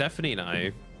stream. Stephanie and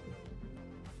I,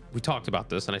 we talked about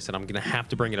this, and I said I'm gonna have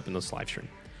to bring it up in this live stream.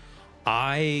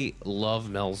 I love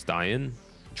Mel's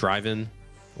Drive-In,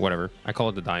 whatever. I call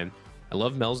it the Dine. I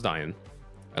love Mel's Dine.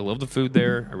 I love the food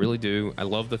there. I really do. I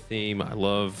love the theme. I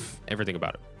love everything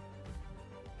about it.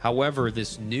 However,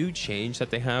 this new change that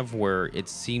they have where it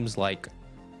seems like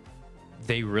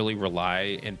they really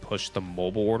rely and push the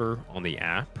mobile order on the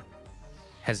app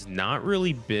has not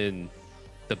really been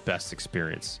the best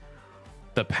experience.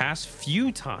 The past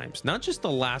few times, not just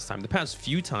the last time, the past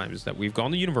few times that we've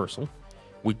gone to Universal,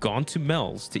 we've gone to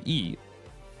Mel's to eat,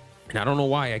 and I don't know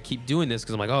why I keep doing this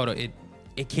because I'm like, oh, no,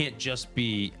 it can't just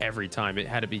be every time. It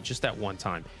had to be just that one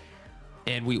time.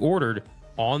 And we ordered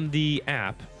on the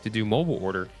app to do mobile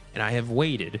order, and I have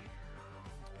waited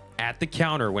at the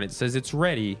counter when it says it's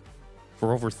ready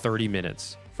for over 30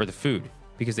 minutes for the food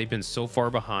because they've been so far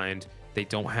behind. They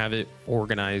don't have it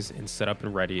organized and set up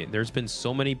and ready. There's been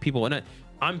so many people, and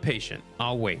I'm patient.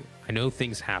 I'll wait. I know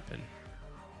things happen.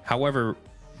 However,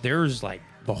 there's like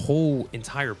the whole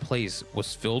entire place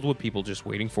was filled with people just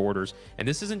waiting for orders. And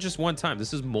this isn't just one time.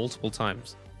 This is multiple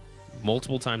times.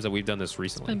 Multiple times that we've done this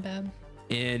recently. It's been bad.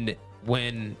 And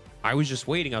when I was just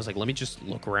waiting, I was like, let me just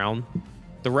look around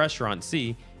the restaurant and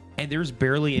see. And there's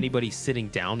barely anybody sitting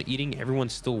down eating.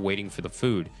 Everyone's still waiting for the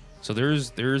food. So there's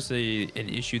an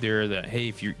issue there that, hey,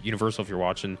 if you're Universal, if you're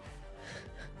watching,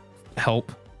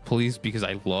 help, please, because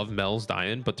I love Mel's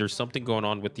Dine, but there's something going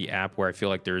on with the app where I feel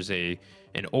like there's an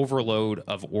overload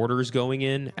of orders going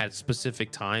in at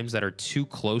specific times that are too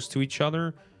close to each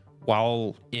other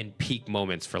while in peak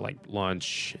moments for like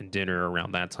lunch and dinner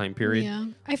around that time period. Yeah.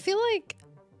 I feel like,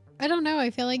 I don't know, I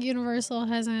feel like Universal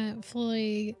hasn't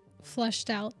fully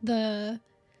fleshed out the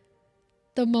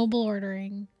mobile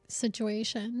ordering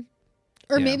situation.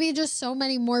 Or maybe just so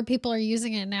many more people are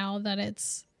using it now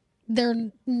that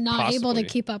they're not able to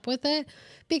keep up with it.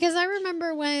 Because I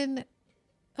remember when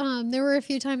there were a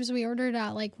few times we ordered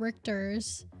at like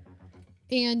Richter's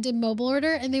and did mobile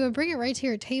order, and they would bring it right to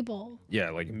your table.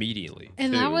 Yeah, like immediately.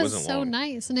 And that was so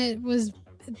nice, and it was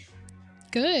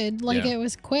good. Like it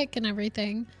was quick and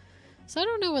everything. So I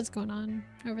don't know what's going on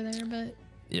over there, but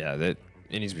yeah, it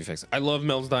needs to be fixed. I love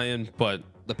Mel's Dine, but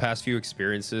the past few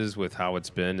experiences with how it's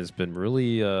been has been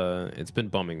really it's been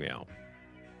bumming me out.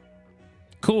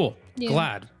 Cool. Yeah.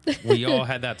 Glad we all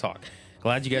had that talk.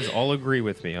 Glad you guys all agree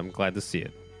with me. I'm glad to see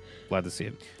it. Glad to see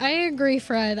it. I agree,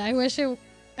 Fred. I wish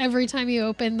every time you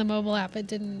open the mobile app, it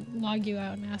didn't log you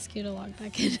out and ask you to log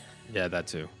back in. Yeah, that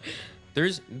too.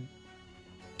 There's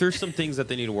some things that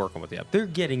they need to work on with the app. They're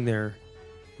getting there.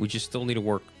 We just still need to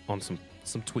work on some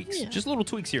tweaks. Yeah. Just little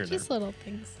tweaks here and there. Just little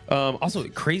things. Also,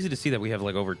 crazy to see that we have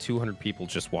like over 200 people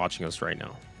just watching us right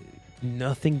now.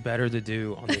 Nothing better to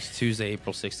do on this Tuesday,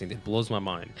 April 16th. It blows my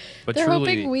mind. But they're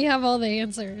truly, hoping we have all the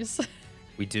answers.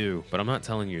 We do, but I'm not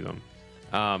telling you them.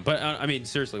 But I mean,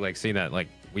 seriously, like seeing that, like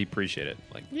we appreciate it.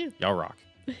 Like y'all rock.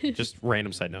 Just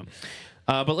random side note.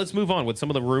 But let's move on with some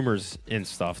of the rumors and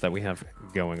stuff that we have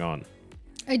going on.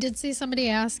 I did see somebody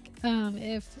ask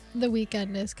if the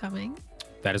weekend is coming.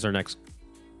 That is our next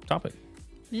topic.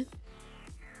 Yeah.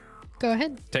 Go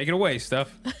ahead. Take it away,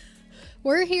 Steph.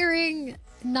 We're hearing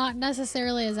not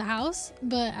necessarily as a house,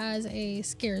 but as a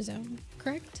scare zone,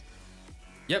 correct?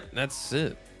 Yep, that's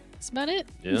it. That's about it.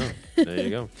 Yeah, there you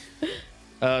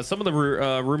go. Some of the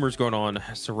rumors going on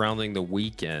surrounding the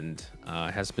weekend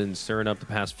has been stirring up the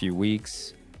past few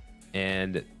weeks.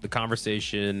 And the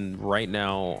conversation right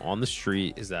now on the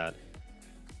street is that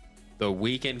the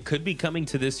weekend could be coming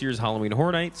to this year's Halloween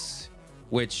Horror Nights,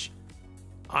 which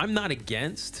I'm not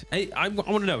against. I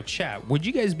want to know, chat, would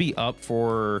you guys be up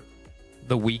for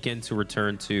the weekend to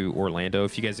return to Orlando?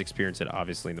 If you guys experienced it,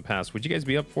 obviously, in the past, would you guys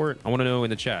be up for it? I want to know in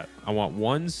the chat. I want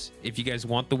ones if you guys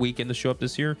want the weekend to show up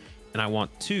this year, and I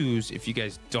want twos if you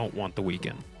guys don't want the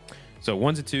weekend. So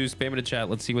ones and twos, spam in the chat.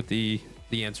 Let's see what the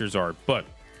answers are. But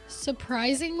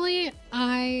surprisingly,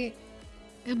 I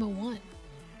am a 1.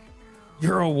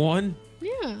 You're a 1?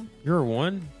 Yeah. You're a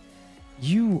 1?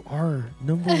 You are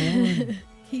number 1.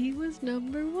 He was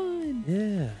number 1.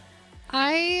 Yeah.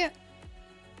 I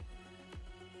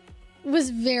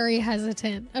was very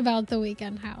hesitant about the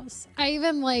weekend house. I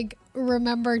even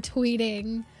remember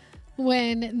tweeting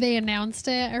when they announced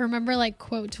it. I remember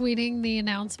quote tweeting the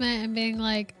announcement and being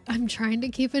like, I'm trying to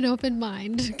keep an open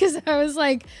mind, because I was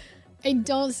like, I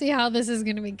don't see how this is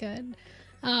going to be good.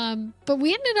 But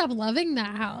we ended up loving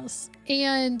that house,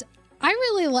 and I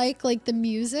really like the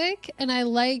music, and I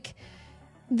like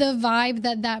the vibe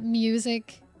that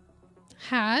music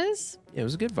has. Yeah, it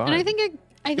was a good vibe. And I think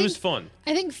it was fun.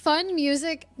 I think fun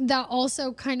music that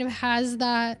also kind of has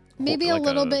that maybe a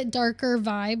little bit darker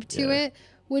vibe to it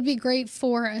would be great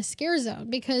for a scare zone,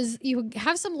 because you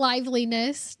have some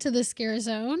liveliness to the scare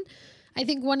zone. I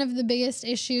think one of the biggest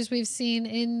issues we've seen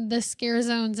in the scare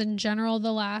zones in general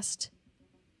the last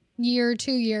year,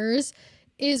 2 years,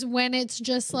 is when it's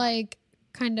just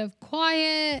kind of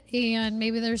quiet and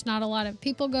maybe there's not a lot of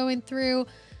people going through.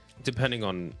 Depending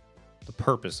on the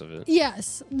purpose of it.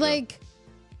 Yes. Like,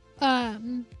 why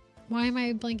am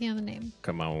I blanking on the name?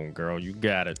 Come on, girl. You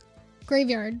got it.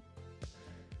 Graveyard.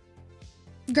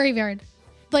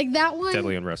 Like that one.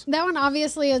 Deadly Unrest. That one,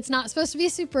 obviously, it's not supposed to be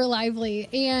super lively,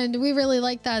 and we really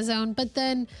like that zone. But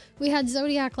then we had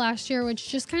Zodiac last year, which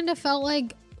just kind of felt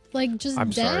like just I'm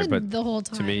dead sorry, but the whole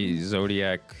time. To me,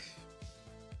 Zodiac.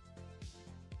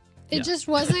 It just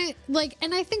wasn't like,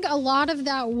 and I think a lot of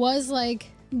that was like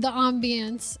the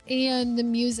ambience and the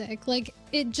music. Like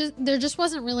there just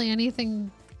wasn't really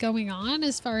anything going on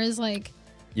as far as like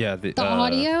the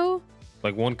audio.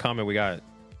 Like one comment we got,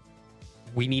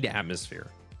 we need atmosphere.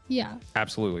 Yeah.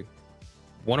 Absolutely.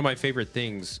 One of my favorite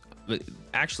things,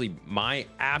 actually my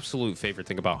absolute favorite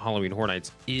thing about Halloween Horror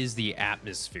Nights is the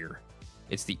atmosphere.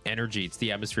 It's the energy, it's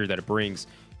the atmosphere that it brings.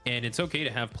 And it's okay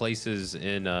to have places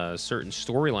in certain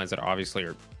storylines that obviously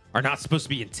are not supposed to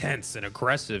be intense and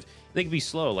aggressive. They can be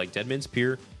slow, like Dead Man's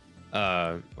Pier,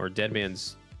 or Dead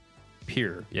Man's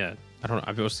Pier. Yeah, I don't know.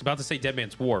 I was about to say Dead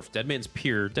Man's Wharf. Dead Man's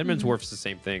Pier. Dead Man's Wharf is the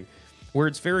same thing, where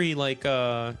it's very like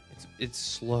it's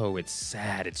slow, it's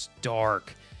sad, it's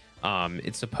dark.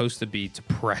 It's supposed to be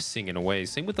depressing in a way.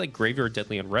 Same with like Graveyard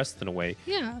Deadly Unrest in a way.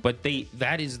 Yeah. But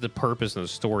that is the purpose of the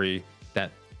story that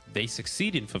they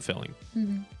succeed in fulfilling.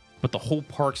 But the whole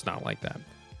park's not like that.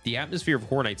 The atmosphere of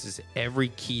Horror Nights is every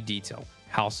key detail.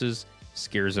 Houses,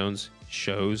 scare zones,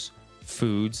 shows,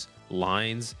 foods,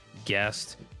 lines,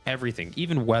 guests, everything.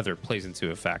 Even weather plays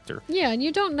into a factor. Yeah, and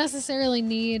you don't necessarily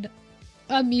need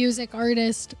a music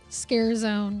artist scare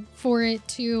zone for it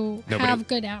to have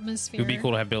good atmosphere. It would be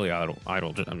cool to have Billy Idol.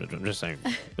 I'm just saying,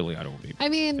 Billy Idol would be. I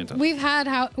mean,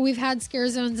 fantastic. we've had scare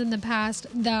zones in the past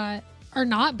that are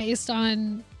not based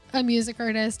on a music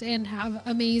artist and have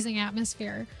amazing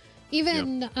atmosphere.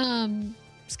 Even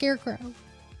Scarecrow.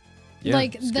 Yeah,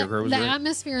 like Scarecrow the great.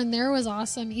 atmosphere in there was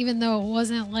awesome, even though it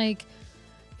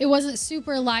wasn't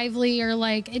super lively or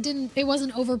like it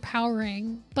wasn't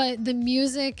overpowering, but the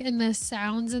music and the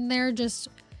sounds in there just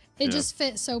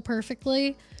fit so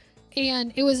perfectly,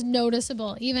 and it was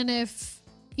noticeable. Even if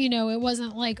it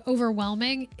wasn't like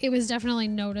overwhelming, it was definitely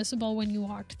noticeable when you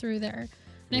walked through there.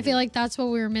 And I feel like that's what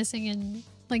we were missing in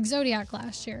like Zodiac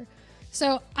last year.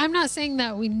 So I'm not saying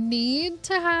that we don't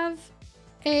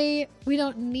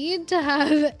need to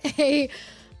have a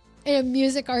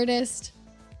music artist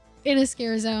in a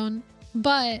scare zone,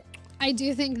 but I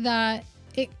do think that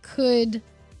it could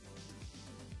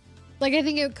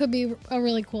be a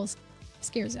really cool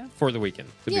scare zone for the weekend.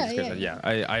 Yeah.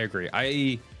 I agree.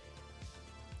 I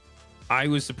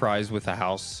was surprised with the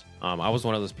house. I was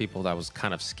one of those people that was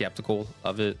kind of skeptical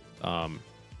of it.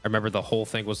 I remember the whole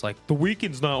thing was like, the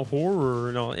weekend's not horror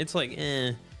and all. It's like,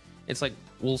 It's like,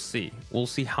 we'll see. We'll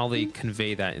see how they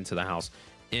convey that into the house.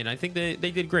 And I think they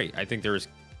did great. I think there was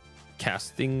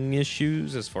casting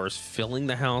issues as far as filling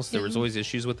the house. There was always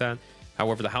issues with that.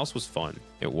 However, the house was fun.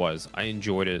 It was. I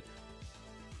enjoyed it.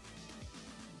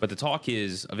 But the talk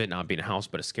is of it not being a house,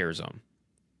 but a scare zone.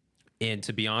 And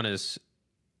to be honest,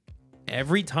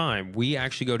 every time we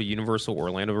actually go to Universal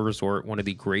Orlando Resort, one of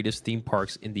the greatest theme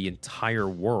parks in the entire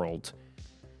world,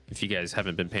 if you guys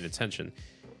haven't been paying attention,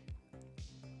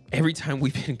 every time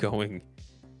we've been going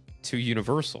to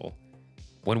Universal,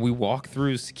 when we walk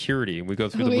through security and we go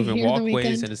through the moving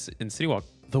walkways and City Walk,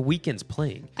 the weekend's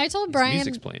playing. I told Brian,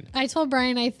 music's playing. I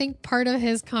think part of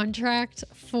his contract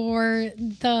for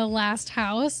the last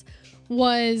house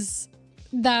was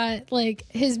that like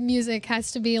his music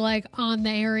has to be like on the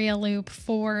area loop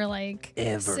for like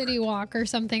City Walk or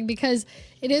something, because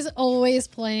it is always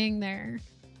playing there.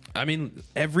 I mean,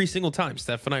 every single time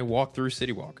Steph and I walk through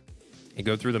City Walk and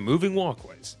go through the moving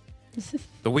walkways,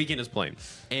 the weekend is playing.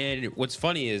 And what's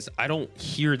funny is I don't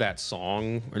hear that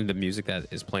song or the music that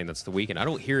is playing that's the weekend. I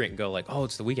don't hear it and go like, oh,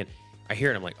 it's the weekend. I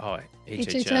hear it, I'm like, oh,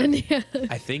 HHN. Yeah.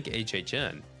 I think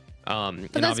HHN. But and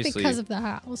that's obviously, because of the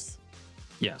house.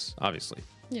 yes, obviously.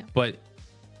 Yeah. But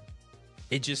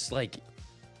it just like,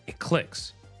 it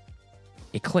clicks.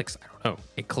 It clicks. I don't know.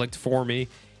 It clicked for me.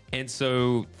 And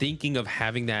so thinking of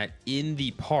having that in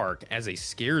the park as a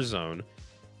scare zone,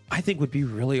 I think would be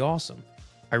really awesome.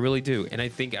 I really do. And I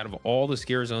think out of all the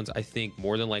scare zones, I think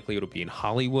more than likely it'll be in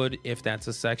Hollywood if that's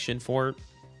a section for it.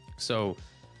 So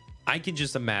I can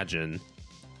just imagine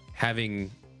having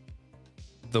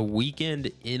the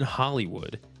weekend in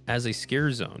Hollywood as a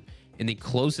scare zone. And the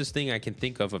closest thing I can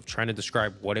think of trying to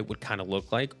describe what it would kind of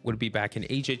look like would be back in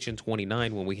HHN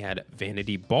 29 when we had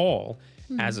Vanity Ball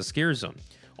as a scare zone.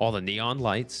 All the neon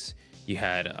lights, You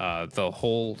had the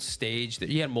whole stage.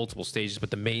 You had multiple stages,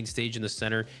 but the main stage in the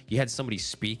center, you had somebody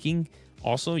speaking.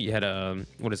 Also, you had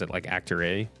what is it, like actor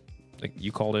A? Like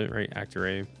you called it, right? Actor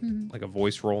A, like a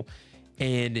voice role.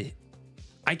 And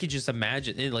I could just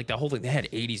imagine, and like the whole thing, they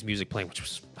had 80s music playing, which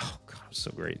was, oh God, it was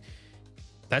so great.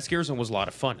 That scare zone was a lot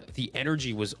of fun. The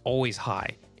energy was always high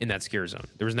in that scare zone.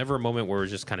 There was never a moment where it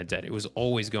was just kind of dead. It was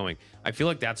always going. I feel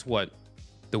like that's what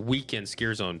the weekend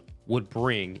scare zone would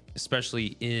bring,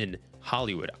 especially in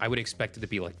Hollywood. I would expect it to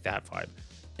be like that vibe.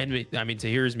 And I mean, to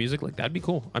hear his music, like that'd be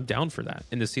cool. I'm down for that.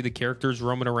 And to see the characters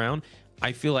roaming around,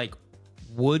 I feel like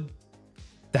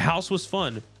the house was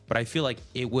fun, but I feel like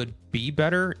it would be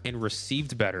better and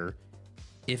received better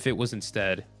if it was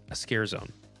instead a scare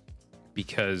zone.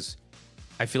 Because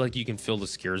I feel like you can fill the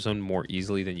scare zone more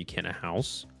easily than you can a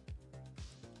house.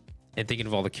 And thinking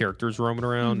of all the characters roaming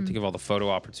around, thinking of all the photo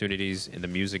opportunities and the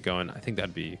music going, I think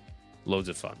that'd be loads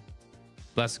of fun.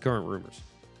 That's the current rumors.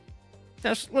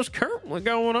 That's what's currently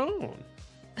going on,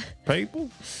 people.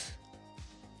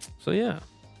 So yeah.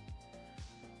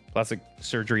 Plastic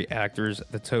surgery actors,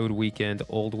 the Toad Weekend,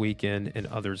 Old Weekend, and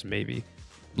others maybe.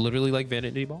 Literally like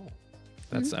Vanity Ball.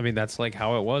 That's I mean, that's like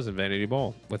how it was in Vanity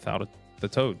Ball without the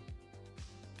Toad.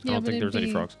 I don't think there's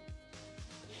any frogs.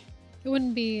 It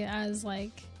wouldn't be as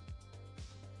like.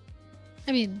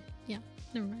 I mean, yeah,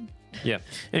 never mind. Yeah.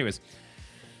 Anyways.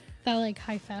 That like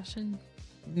high fashion.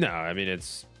 No, I mean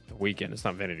it's the Weekend. It's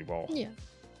not Vanity Ball. Yeah.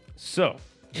 So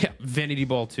yeah, Vanity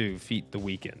Ball 2 feat the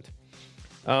Weekend.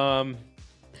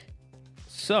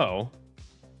 So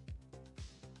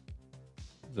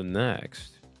the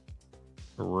next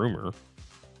rumor.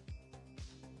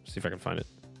 See if I can find it.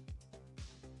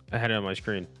 I had it on my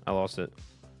screen. I lost it.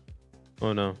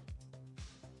 Oh no.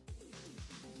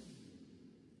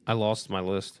 I lost my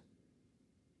list.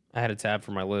 I had a tab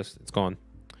for my list. It's gone.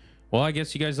 Well, I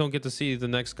guess you guys don't get to see the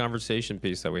next conversation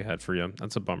piece that we had for you.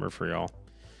 That's a bummer for y'all.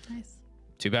 Nice.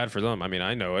 Too bad for them. I mean,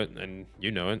 I know it and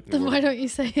you know it. Then why don't you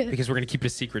say it? Because we're going to keep it a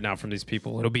secret now from these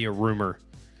people. It'll be a rumor.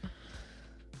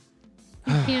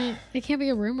 It can't be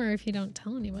a rumor if you don't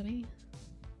tell anybody.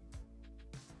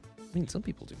 I mean, some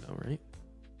people do know, right?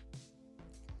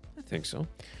 I think so.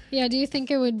 Yeah, do you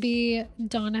think it would be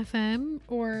Dawn FM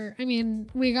or, I mean,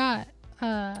 we got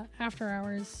After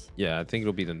Hours. Yeah, I think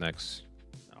it'll be the next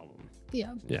album.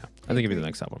 Yeah. Yeah, I think it'll be the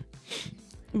next album.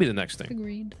 It'll be the next thing.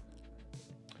 Agreed.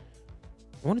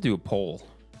 I want to do a poll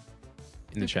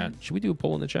in the chat. Should we do a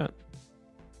poll in the chat?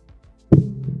 I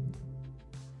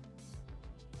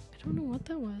don't know what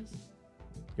that was.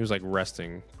 It was like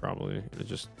resting, probably. It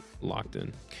just locked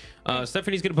in.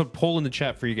 Stephanie's going to put a poll in the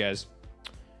chat for you guys.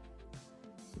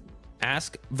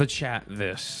 Ask the chat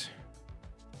this.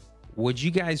 Would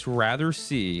you guys rather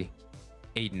see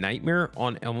a Nightmare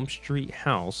on Elm Street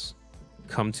house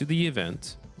come to the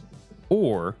event,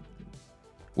 or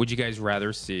would you guys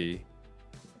rather see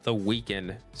the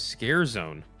Weekend Scare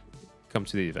Zone come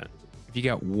to the event? If you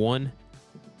got one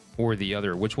or the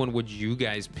other, which one would you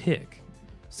guys pick?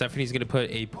 Stephanie's going to put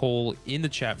a poll in the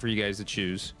chat for you guys to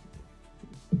choose.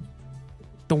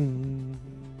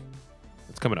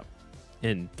 It's coming up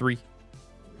in 3,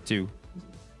 2,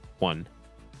 1.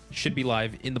 Should be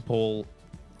live in the poll.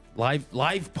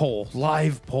 Live poll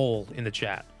in the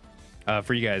chat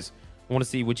for you guys. I want to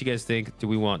see what you guys think. Do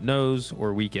we want Nose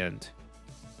or Weekend?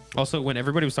 Also, when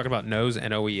everybody was talking about Nose,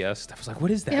 N-O-E-S, I was like,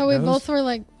 what is that? Yeah, we Nose? both were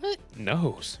like, what?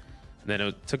 Nose. And then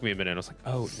it took me a minute. I was like,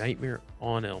 oh, Nightmare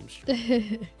on Elm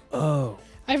Street. Oh.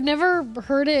 I've never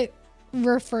heard it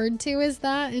referred to as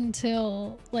that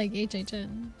until like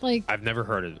HHN. Like, I've never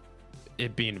heard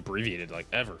it being abbreviated like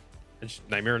ever. It's just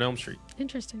Nightmare on Elm Street.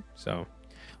 Interesting. So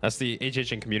that's the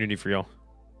HHN community for y'all.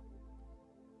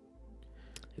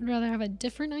 I'd rather have a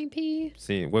different IP.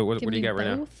 See, what do you got right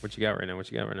now? both. What you got right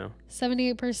now?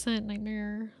 78%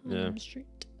 Nightmare on Elm Street.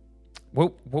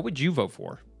 What would you vote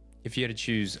for? If you had to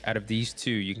choose out of these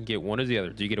two, you can get one or the other.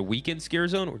 Do you get a Weekend Scare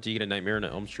Zone or do you get a Nightmare on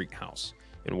Elm Street house?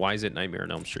 And why is it Nightmare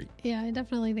on Elm Street? Yeah, I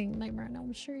definitely think Nightmare on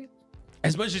Elm Street.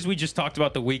 As much as we just talked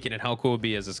about the Weekend and how cool it would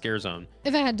be as a scare zone,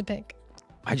 If I had to pick.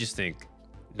 I just think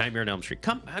Nightmare on Elm Street.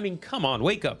 Come on,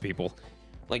 wake up, people.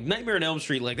 Like Nightmare on Elm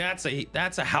Street, like that's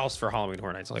a house for Halloween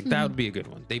Horror Nights. Like that would be a good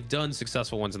one. They've done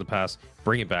successful ones in the past.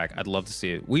 Bring it back. I'd love to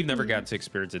see it. We've never got to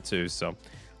experience it too, so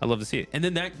I'd love to see it. And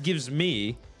then that gives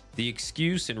me the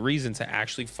excuse and reason to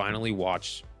actually finally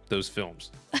watch those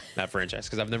films, that franchise,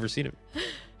 because I've never seen it.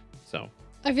 So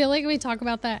I feel like we talk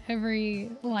about that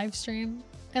every live stream.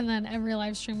 And then every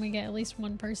live stream we get at least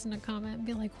one person to comment and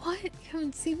be like, what? You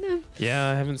haven't seen them? yeah,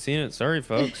 I haven't seen it. Sorry,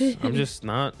 folks. I'm just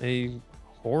not a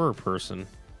horror person.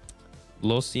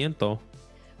 Lo siento.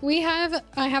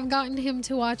 I have gotten him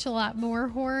to watch a lot more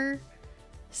horror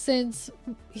since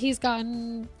he's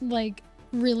gotten like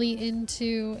really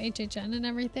into HHN and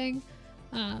everything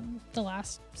the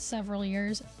last several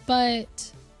years.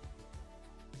 But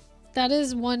that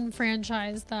is one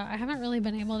franchise that I haven't really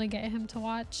been able to get him to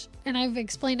watch. And I've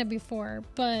explained it before,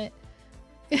 but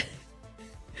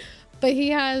but he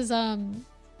has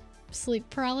sleep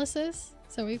paralysis.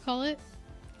 So we call it.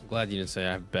 I'm glad you didn't say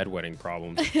I have bedwetting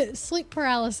problems. Sleep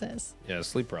paralysis. Yeah,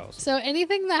 sleep paralysis. So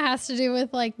anything that has to do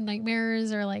with like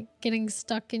nightmares or like getting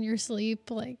stuck in your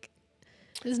sleep, like,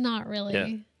 is not really.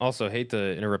 Yeah. Also, hate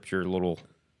to interrupt your little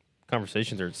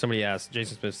conversation there. Somebody asked,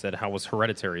 Jason Smith said, how was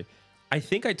Hereditary? I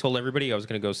think I told everybody I was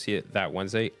going to go see it that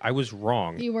Wednesday. I was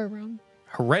wrong. You were wrong.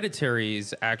 Hereditary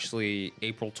is actually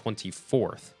April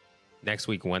 24th, next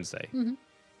week, Wednesday. Mm-hmm.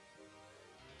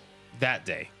 That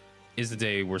day is the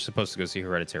day we're supposed to go see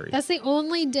Hereditary. That's the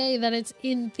only day that it's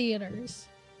in theaters.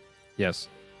 Yes.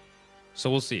 So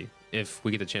we'll see if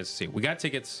we get the chance to see it. We got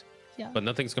tickets, Yeah. but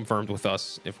nothing's confirmed with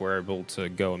us if we're able to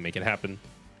go and make it happen.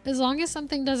 As long as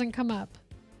something doesn't come up,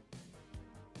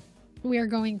 we are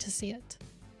going to see it.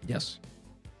 Yes.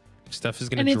 Steph is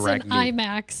going to And drag it's me. an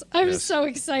IMAX. I'm Yes. so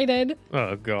excited.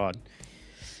 Oh, God.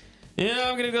 Yeah,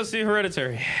 I'm going to go see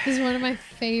Hereditary. This is one of my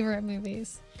favorite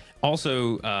movies.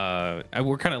 Also,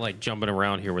 we're kind of like jumping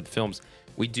around here with films.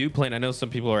 We do plan, I know some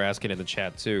people are asking in the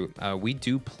chat too, we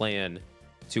do plan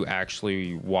to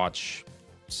actually watch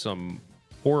some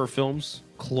horror films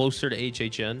closer to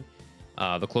HHN.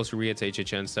 The closer we get to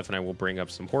HHN, Steph and I will bring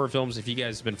up some horror films. If you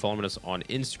guys have been following us on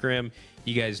Instagram,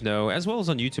 you guys know, as well as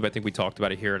on YouTube, I think we talked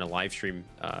about it here in a live stream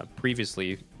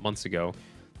previously, months ago.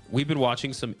 We've been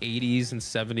watching some 80s and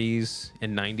 70s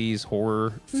and 90s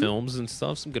horror films and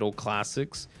stuff, some good old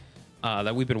classics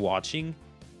that we've been watching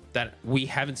that we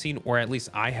haven't seen, or at least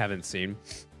I haven't seen.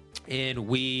 And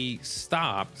we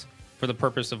stopped for the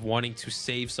purpose of wanting to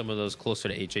save some of those closer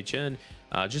to HHN,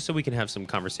 just so we can have some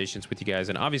conversations with you guys.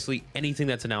 And obviously, anything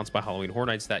that's announced by Halloween Horror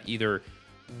Nights that either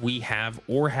we have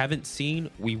or haven't seen,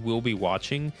 we will be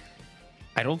watching.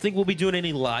 I don't think we'll be doing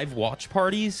any live watch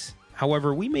parties.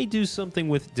 However, we may do something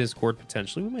with Discord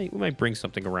potentially. We might bring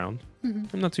something around. I'm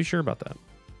not too sure about that.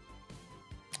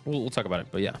 We'll talk about it.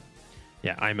 But yeah,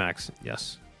 IMAX.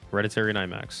 Yes, Hereditary and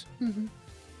IMAX.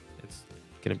 It's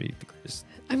gonna be the greatest.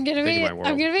 I'm gonna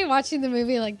be watching the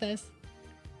movie like this.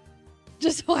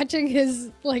 Just watching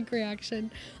his like reaction.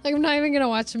 Like, I'm not even gonna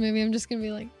watch the movie. I'm just gonna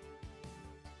be like.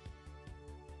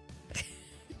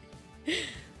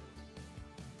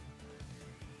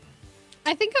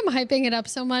 I think I'm hyping it up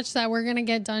so much that we're gonna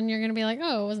get done. You're gonna be like,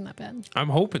 "Oh, it wasn't that bad." I'm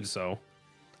hoping so.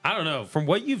 I don't know. From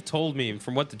what you've told me, and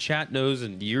from what the chat knows,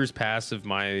 and years past of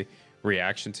my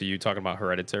reaction to you talking about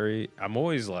Hereditary, I'm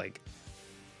always like,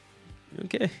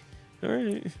 okay, all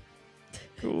right,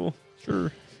 cool,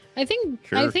 sure. I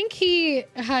think he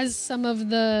has some of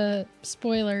the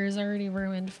spoilers already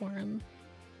ruined for him.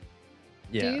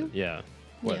 Yeah.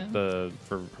 What, Yeah.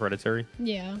 for Hereditary?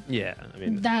 Yeah. Yeah, I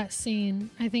mean, That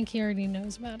scene, I think he already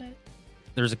knows about it.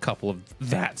 there's a couple of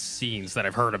that scenes that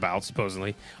I've heard about,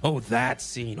 supposedly. Oh, that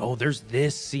scene. Oh, there's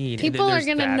this scene. People are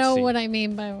going to know what I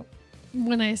mean by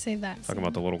when I say that. Talking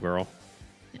about the little girl.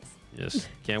 Yes. Yes.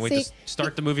 Can't wait to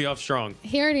start the movie off strong.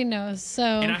 He already knows, so.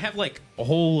 And I have like a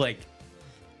whole like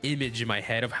image in my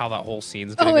head of how that whole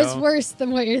scene's going to go. It's worse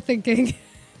than what you're thinking.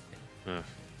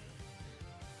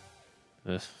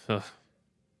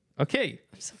 Okay.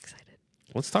 I'm so excited.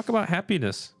 Let's talk about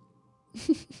happiness.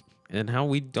 And how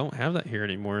we don't have that here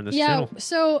anymore in this channel.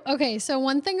 So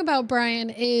one thing about Brian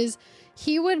is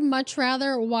he would much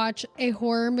rather watch a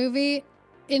horror movie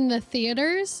in the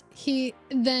theaters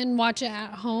than watch it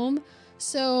at home.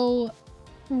 So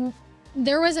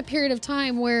there was a period of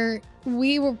time where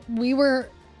we were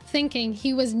thinking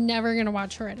he was never going to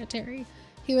watch Hereditary.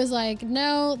 He was like,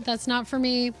 no, that's not for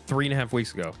me. 3.5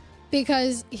 weeks ago.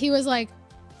 Because he was like,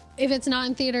 if it's not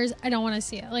in theaters, I don't want to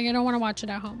see it. Like, I don't want to watch it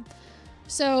at home.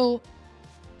 So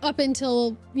up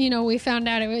until, we found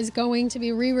out it was going to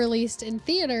be re-released in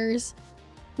theaters,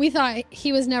 we thought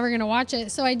he was never going to watch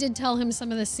it. So I did tell him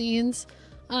some of the scenes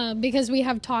because we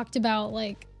have talked about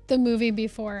like the movie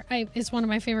before. It's one of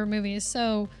my favorite movies.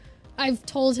 So I've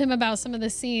told him about some of the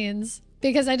scenes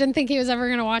because I didn't think he was ever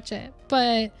going to watch it.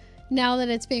 But now that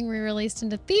it's being re-released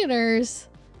into theaters,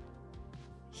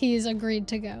 he's agreed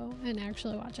to go and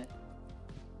actually watch it.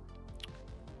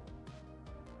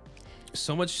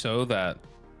 So much so that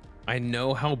I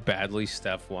know how badly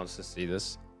Steph wants to see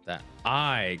this, that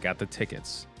I got the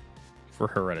tickets for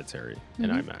Hereditary in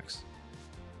IMAX.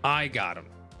 I got them.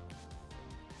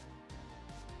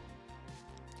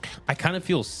 I kind of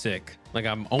feel sick. Like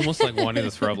I'm almost like wanting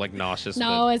to throw up, like nauseous.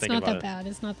 No, it's thinking not that about bad.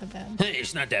 It's not that bad. Hey,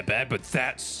 it's not that bad, but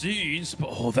that that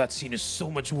scene is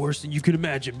so much worse than you could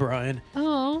imagine, Brian.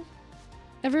 Oh,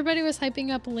 everybody was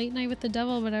hyping up Late Night with the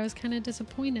Devil, but I was kind of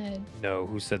disappointed. No,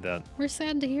 who said that? We're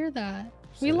sad to hear that.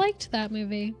 Who We said it? liked that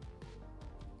movie.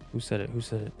 Who said it? Who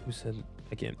said it? Who said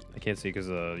it? I can't see because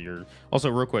you're also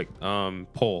real quick.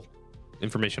 Poll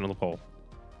information on the poll.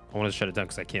 I want to shut it down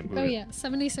because I can't move Oh it. yeah,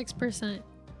 76%.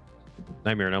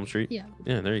 Nightmare on Elm Street. Yeah.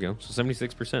 Yeah, there you go. So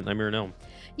 76% Nightmare on Elm.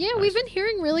 Yeah, Nice. we've been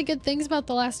hearing really good things about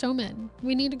The Last Omen.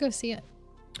 We need to go see it.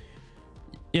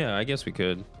 Yeah, I guess we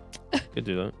could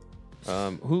do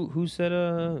that. Who said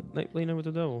Late Night with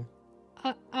the Devil?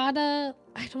 Ada,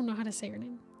 I don't know how to say her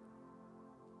name.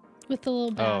 With the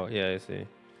little bat. Oh yeah, I see.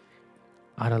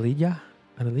 Adalija.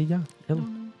 I don't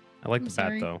know. I like I'm the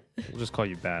sorry. bat though. We'll just call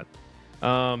you Bat.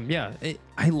 Yeah,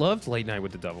 I loved Late Night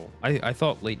with the Devil. I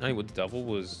thought Late Night with the Devil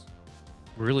was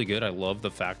really good. I love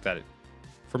the fact that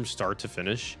from start to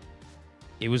finish,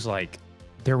 it was like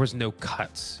there was no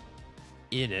cuts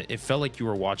in it. It felt like you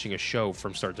were watching a show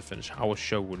from start to finish, how a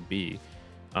show would be.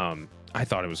 I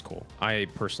thought it was cool. I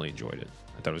personally enjoyed it.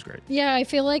 I thought it was great. Yeah, I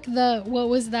feel like what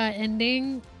was that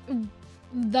ending?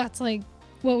 That's like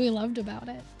what we loved about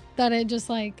it. That it just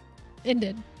like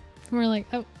ended. We're like,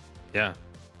 oh, Yeah.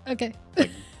 okay.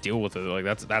 Like deal with it. Like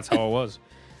that's how it was.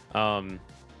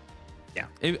 Yeah.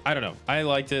 I don't know. I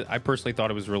liked it. I personally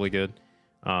thought it was really good.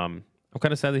 I'm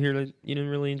kind of sad to hear that you didn't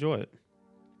really enjoy it.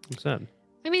 I'm sad.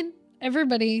 I mean,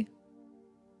 everybody.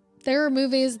 There are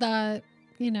movies that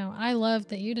I love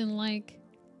that you didn't like.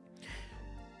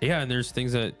 Yeah, and there's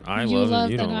things that I You love love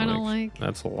and you that don't I like. don't like.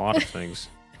 That's a lot of things.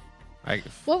 I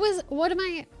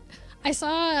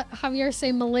saw Javier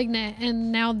say Malignant,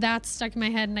 and now that's stuck in my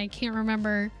head, and I can't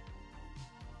remember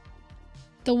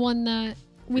the one that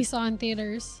we saw in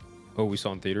theaters. Oh, we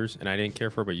saw in theaters, and I didn't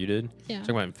care for it, but you did? Yeah.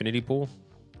 Talking about Infinity Pool?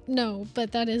 No,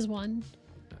 but that is one.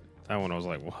 That one I was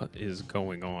like, what is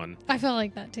going on? I felt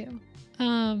like that too.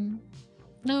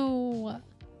 No,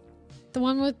 the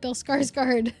one with Bill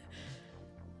Skarsgård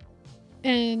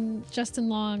and Justin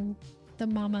Long, the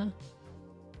mama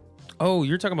Oh,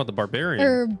 you're talking about the Barbarian.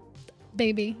 or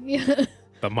baby, yeah,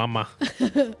 The mama.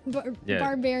 Yeah,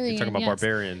 Barbarian. You're talking about yes.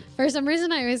 Barbarian. For some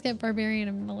reason, I always get Barbarian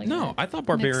and Malignant. No, I thought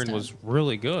Barbarian up. was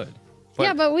really good.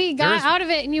 Yeah, but we got there's- out of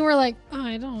it, and you were like, oh,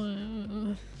 I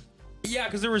don't. Yeah,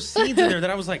 because there were scenes in there that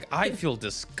I was like, I feel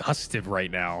disgusted right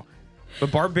now.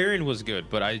 But Barbarian was good,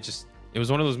 but it was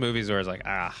one of those movies where I was like,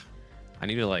 I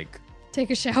need to like Take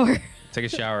a shower. take a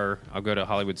shower. I'll go to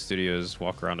Hollywood Studios,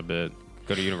 walk around a bit,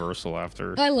 go to Universal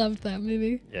after. I loved that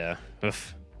movie. Yeah. Ugh.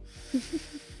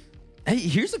 Hey,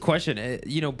 here's a question.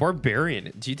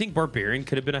 Barbarian. Do you think Barbarian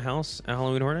could have been a house at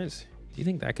Halloween Horror Nights? Do you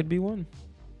think that could be one?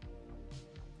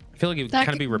 I feel like it would kind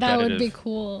of be repetitive. That would be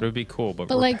cool. It would be cool, but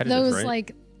like repetitive, those, right?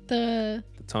 like the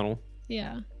tunnel.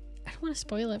 yeah. I don't want to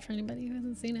spoil it for anybody who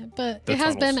hasn't seen it, but The it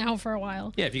has been tunnels. out for a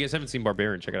while. Yeah, if you guys haven't seen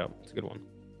Barbarian, check it out. It's a good one.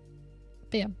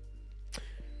 But yeah.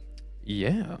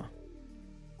 Yeah.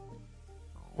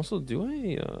 Also, do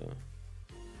I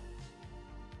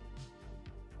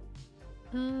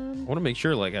want to make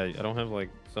sure like I don't have like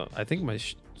I think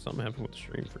something happened with the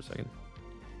stream for a second.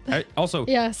 Also,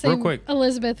 Yeah, same. real quick.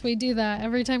 Elizabeth, we do that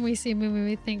every time we see a movie.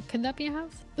 We think, could that be a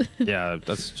house? Yeah,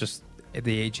 that's just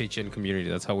the HHN community.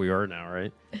 That's how we are now,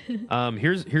 right?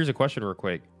 Here's a question real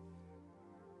quick.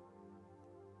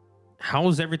 How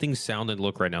does everything sound and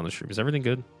look right now on the stream? Is everything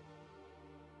good?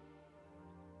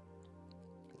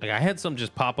 Like I had some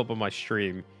just pop up on my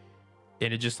stream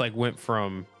and it just like went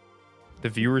from the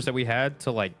viewers that we had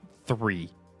to like 3.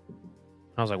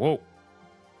 I was like, whoa,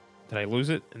 did I lose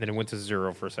it? And then it went to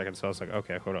 0 for a second. So I was like,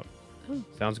 okay, hold up. Oh.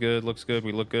 Sounds good. Looks good.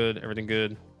 We look good. Everything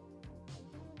good.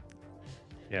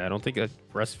 Yeah, I don't think a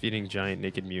breastfeeding giant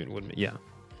naked mutant would. Yeah,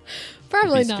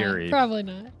 Probably be not. scary. Probably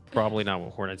not. probably not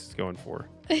what Hornets is going for.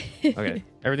 Okay,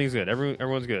 everything's good.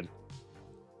 Everyone's good.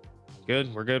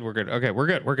 Good. We're good. We're good. Okay, we're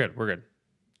good. We're good. We're good.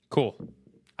 Cool.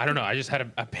 I don't know. I just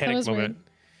had a panic was moment. weird.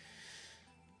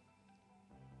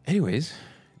 Anyways,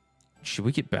 should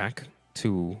we get back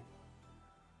to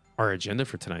our agenda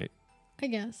for tonight? I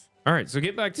guess. All right, so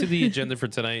get back to the agenda for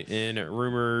tonight and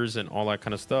rumors and all that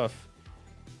kind of stuff.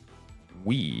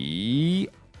 We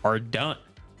are done.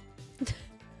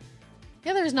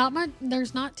 Yeah, there's not much.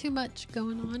 There's not too much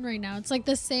going on right now. It's like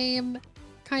the same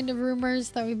kind of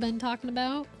rumors that we've been talking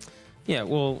about. Yeah,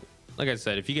 well, like I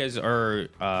said, if you guys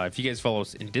follow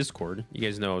us in Discord, you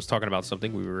guys know I was talking about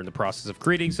something. We were in the process of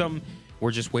creating something. We're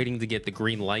just waiting to get the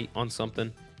green light on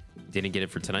something. Didn't get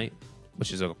it for tonight,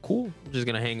 which is cool. We're just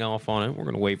gonna hang off on it. We're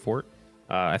gonna wait for it.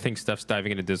 I think Steph's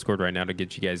diving into Discord right now to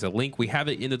get you guys a link. We have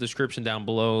it in the description down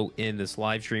below in this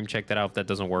live stream. Check that out if that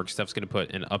doesn't work. Steph's going to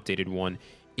put an updated one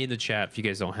in the chat if you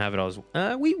guys don't have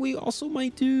it. We also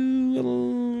might do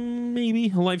maybe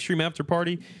a live stream after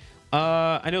party.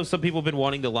 I know some people have been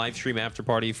wanting the live stream after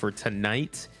party for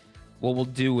tonight. What we'll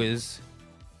do is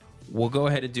we'll go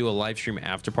ahead and do a live stream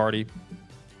after party.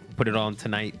 Put it on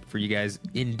tonight for you guys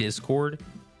in Discord.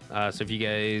 So if you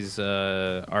guys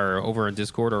are over on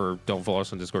Discord or don't follow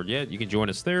us on Discord yet, you can join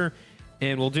us there.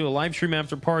 And we'll do a live stream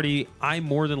after party. I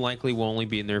more than likely will only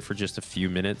be in there for just a few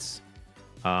minutes.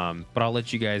 But I'll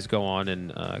let you guys go on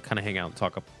and kind of hang out and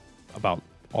talk about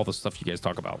all the stuff you guys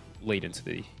talk about late into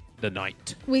the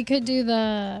night. We could do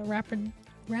the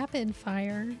rapid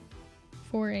fire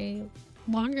for a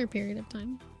longer period of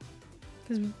time.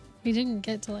 Because we didn't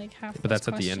get to like half. But that's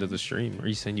at the end of the stream. Are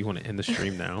you saying you want to end the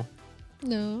stream now?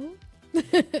 No.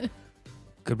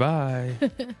 Goodbye.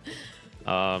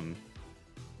 But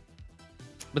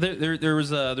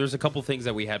there's a couple things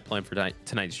that we had planned for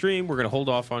tonight's stream. We're gonna hold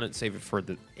off on it, save it for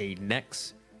a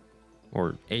next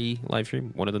live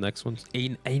stream. One of the next ones.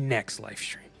 A next live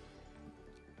stream.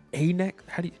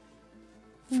 How do you?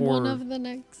 One of the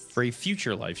next. For a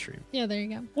future live stream. Yeah, there you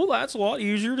go. Well, that's a lot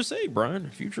easier to say, Brian.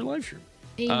 Future live stream.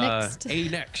 A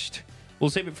next.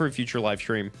 We'll save it for a future live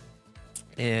stream.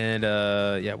 And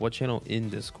yeah, what channel in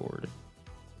Discord?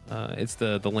 It's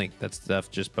the link that Steph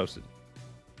just posted.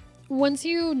 Once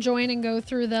you join and go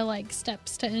through the like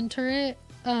steps to enter it.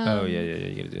 Oh yeah,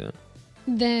 you gotta do that.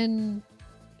 Then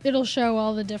it'll show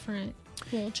all the different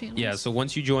little channels. Yeah, so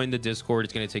once you join the Discord,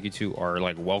 it's gonna take you to our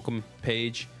like welcome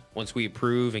page. Once we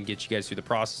approve and get you guys through the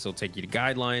process, it'll take you to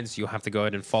guidelines. You'll have to go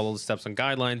ahead and follow the steps on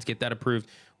guidelines, get that approved.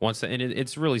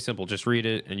 It's really simple. Just read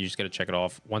it, and you just got to check it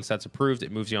off. Once that's approved,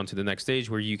 it moves you on to the next stage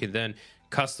where you can then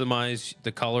customize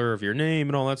the color of your name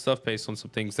and all that stuff based on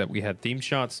some things that we had theme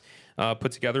shots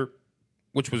put together,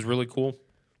 which was really cool.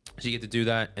 So you get to do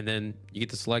that, and then you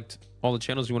get to select all the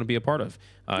channels you want to be a part of.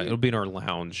 It'll be in our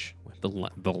lounge, the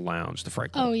lounge, the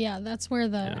Fright Club. Oh, yeah. That's where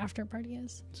the after party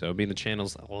is. So it'll be in the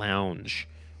channel's lounge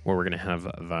where we're going to have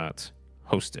that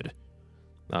hosted.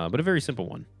 But a very simple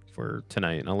one for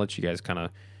tonight, and I'll let you guys kind of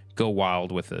go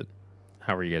wild with it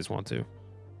however you guys want to.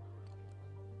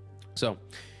 So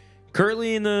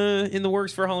currently in the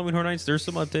works for Halloween Horror Nights, there's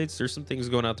some updates, there's some things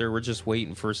going out there. We're just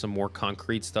waiting for some more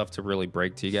concrete stuff to really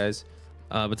break to you guys.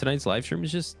 But tonight's live stream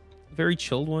is just a very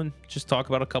chilled one. Just talk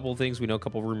about a couple of things. We know a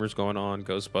couple of rumors going on.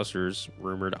 Ghostbusters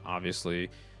rumored, obviously.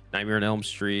 Nightmare on Elm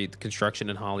Street, construction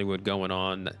in Hollywood going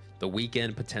on. The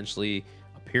Weeknd potentially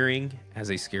appearing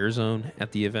as a scare zone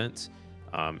at the event,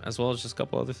 as well as just a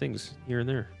couple other things here and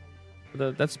there.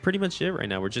 That's pretty much it right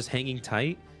now. We're just hanging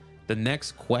tight. The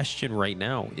next question right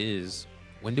now is,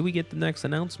 when do we get the next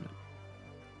announcement?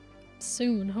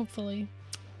 Soon, hopefully.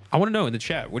 I want to know in the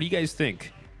chat, what do you guys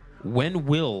think? When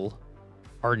will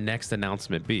our next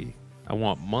announcement be? I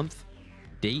want month,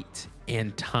 date,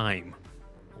 and time.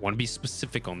 I want to be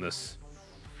specific on this.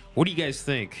 What do you guys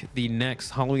think the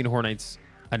next Halloween Horror Nights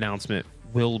announcement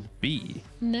will be?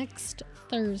 Next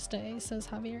Thursday, says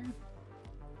Javier.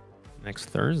 Next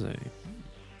Thursday.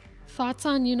 Thoughts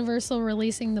on Universal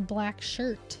releasing the black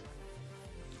shirt?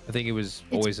 I think it was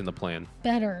always in the plan.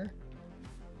 Better.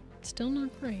 Still not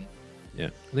great. Yeah,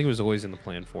 I think it was always in the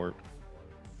plan for it.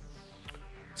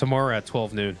 Tomorrow at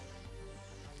 12 noon.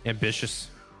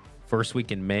 Ambitious. First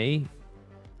week in May.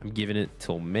 I'm giving it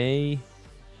till May.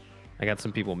 I got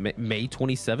some people. May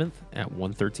 27th at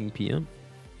 1:13 p.m.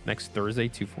 Next Thursday,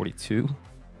 2:42.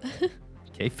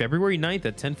 Okay, February 9th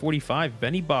at 10:45.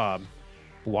 Benny Bob.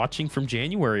 Watching from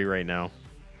January right now.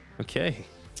 Okay.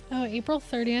 Oh, April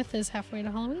 30th is halfway to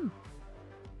Halloween.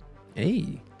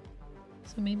 Hey.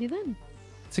 So maybe then.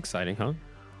 It's exciting, huh?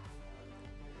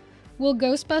 Will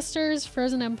Ghostbusters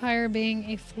Frozen Empire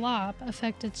being a flop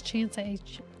affect its chance at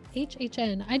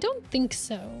HHN? I don't think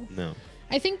so. No.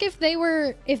 I think if they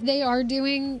are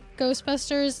doing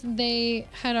Ghostbusters, they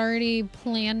had already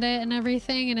planned it and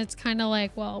everything, and it's kind of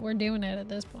like, well, we're doing it at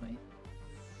this point.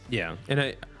 Yeah,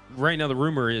 and right now the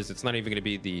rumor is it's not even going to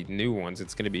be the new ones.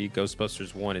 It's going to be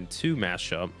Ghostbusters 1 and 2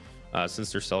 mashup,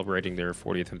 since they're celebrating their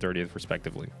 40th and 30th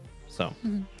respectively. So,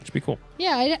 it should be cool.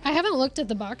 Yeah, I haven't looked at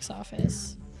the box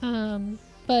office,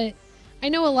 but I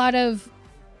know a lot of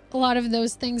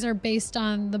those things are based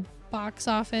on the box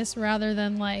office rather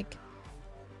than like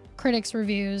critics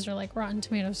reviews or like Rotten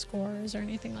Tomato scores or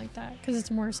anything like that, because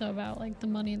it's more so about like the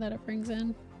money that it brings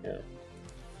in. Yeah.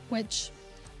 Which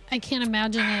I can't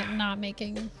imagine it not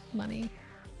making money.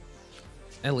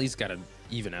 At least got to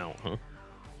even out, huh?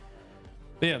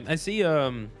 But yeah, I see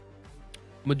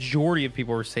majority of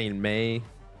people are saying May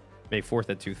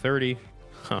 4th at 2:30.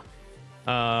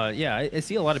 Huh. Yeah, I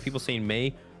see a lot of people saying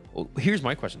May. Well, here's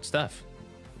my question, Steph.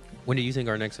 When do you think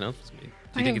our next announcement's gonna be?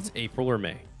 Do you think it's April or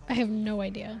May? I have no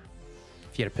idea.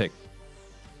 If you had to pick.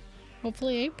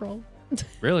 Hopefully April.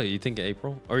 Really? You think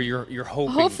April? Or you're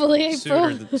hoping Hopefully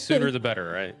April. Sooner the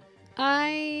better, right?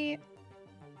 I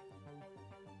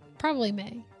probably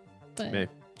May. But May.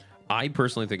 I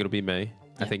personally think it'll be May. Yeah.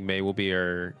 I think May will be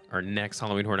our next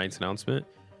Halloween Horror Nights announcement.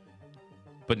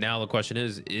 But now the question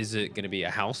is it going to be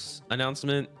a house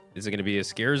announcement? Is it going to be a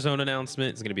scare zone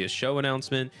announcement? Is it going to be a show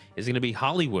announcement? Is it going to be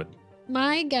Hollywood?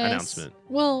 my guess, announcement?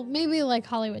 well, maybe like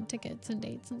Hollywood tickets and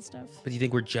dates and stuff. But do you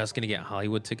think we're just going to get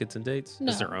Hollywood tickets and dates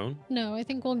No. as their own? No, I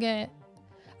think we'll get.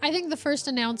 I think the first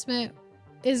announcement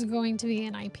is going to be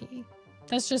an IP.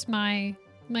 That's just my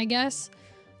guess.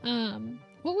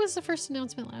 What was the first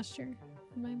announcement last year?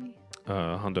 Remind me.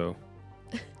 Hondo.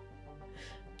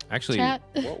 Actually, Chat.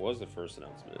 what was the first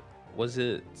announcement? Was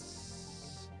it?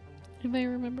 Anybody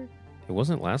remember? It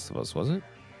wasn't Last of Us, was it?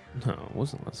 No, it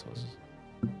wasn't Last of Us.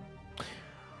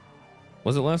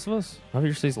 Was it Last of Us?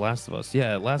 Obviously, it's Last of Us.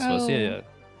 Yeah, Last of Us. Yeah, yeah.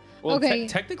 Well, Okay.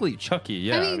 Technically, Chucky.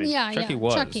 Yeah, I mean, yeah, Chucky yeah.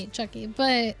 was. Chucky.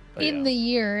 But in yeah. the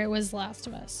year, it was Last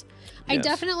of Us. I Yes.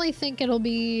 definitely think it'll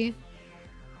be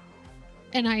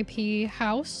an IP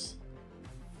house.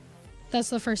 That's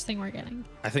the first thing we're getting.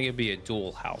 I think it'd be a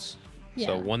dual house. Yeah.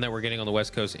 So one that we're getting on the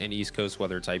West Coast and East Coast,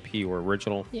 whether it's IP or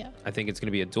original. Yeah. I think it's going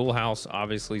to be a dual house,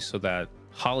 obviously, so that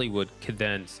Hollywood could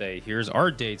then say, "Here's our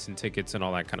dates and tickets and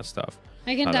all that kind of stuff."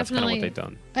 I can That's kind of definitely. what they've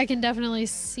done. I can definitely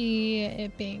see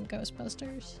it being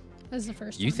Ghostbusters as the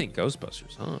first You one. think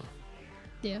Ghostbusters, huh?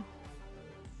 Yeah.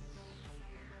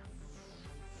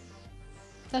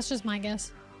 That's just my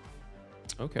guess.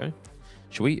 Okay.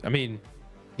 Should we? I mean,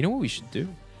 you know what we should do?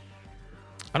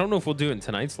 I don't know if we'll do it in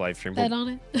tonight's live stream. Bet but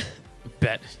on it.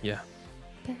 bet. Yeah.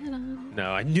 Bet on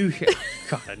No, I knew.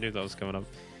 God, I knew that was coming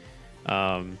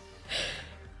up.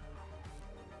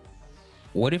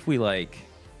 What if we like?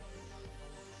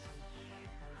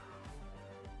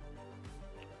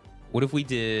 What if we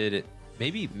did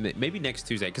maybe next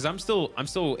Tuesday? Because I'm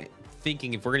still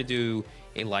thinking if we're gonna do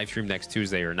a live stream next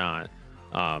Tuesday or not.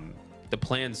 The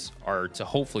plans are to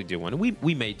hopefully do one, and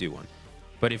we may do one.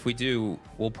 But if we do,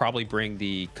 we'll probably bring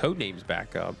the code names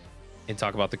back up and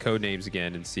talk about the code names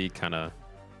again and see kind of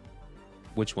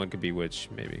which one could be which.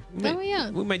 Maybe. yeah.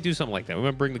 We might do something like that. We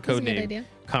might bring the That's code a good name idea.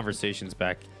 conversations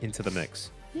back into the mix.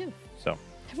 Yeah. So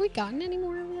Have we gotten any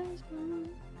more of those?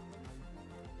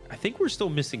 I think we're still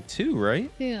missing 2, right?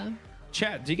 Yeah.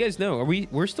 Chat, do you guys know?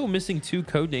 We're still missing 2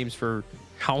 code names for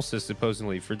houses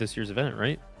supposedly for this year's event,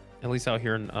 right? At least out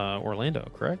here in Orlando,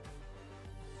 correct?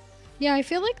 Yeah, I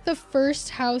feel like the first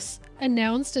house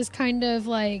announced is kind of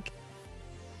like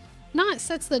not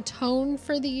sets the tone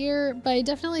for the year, but I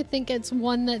definitely think it's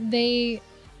one that they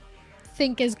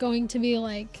think is going to be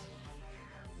like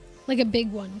a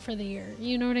big one for the year.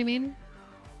 You know what I mean?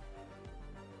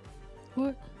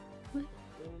 What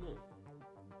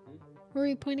were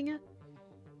you pointing at?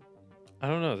 I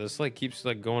don't know. This like keeps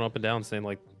like going up and down, saying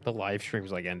like the live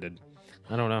stream's like ended.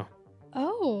 I don't know.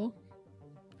 Oh.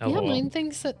 Yeah, LOL. mine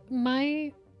thinks that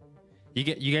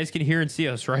you guys can hear and see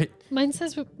us, right? mine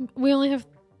says we only have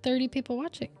 30 people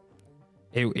watching.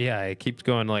 It keeps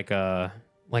going like I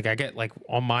get like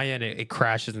on my end it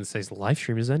crashes and says the live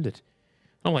stream has ended.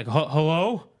 I'm like,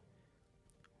 hello?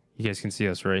 You guys can see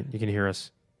us, right? You can hear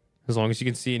us. As long as you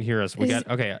can see and hear us.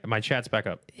 Okay, my chat's back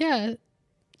up. Yeah.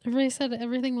 Everybody said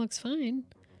everything looks fine.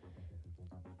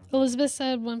 Elizabeth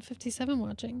said 157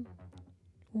 watching.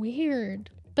 Weird.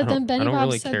 But then Benny Bob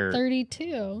really said care.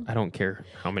 32. I don't care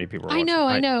how many people are I watching. know,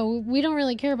 I know. We don't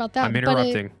really care about that. I'm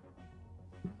interrupting.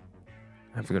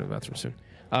 I have to go to the bathroom soon.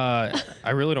 I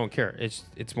really don't care.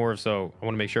 It's more of so I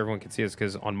want to make sure everyone can see us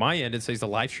because on my end it says the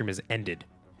live stream has ended.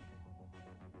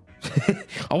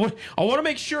 I want to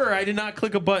make sure I did not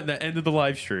click a button that ended the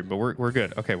live stream, but we're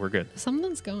good. Okay, we're good.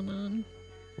 Something's going on.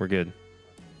 We're good.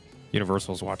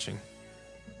 Universal's watching.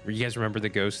 You guys remember the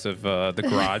ghost of the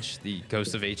garage, the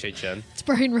ghost of HHN? It's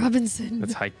Brian Robinson.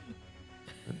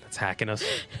 That's hacking us.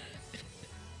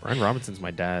 Brian Robinson's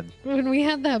my dad. When we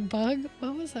had that bug,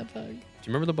 what was that bug? Do you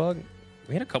remember the bug?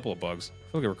 We had a couple of bugs.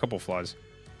 I feel like there were a couple of flies.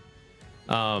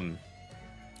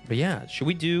 But yeah, should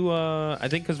we do? I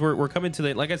think because we're coming to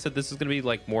the. Like I said, this is gonna be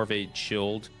like more of a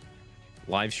chilled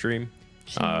live stream.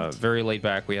 Very laid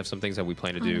back. We have some things that we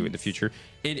plan to do in the future,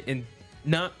 and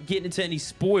not getting into any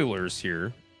spoilers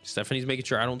here. Stephanie's making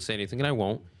sure I don't say anything, and I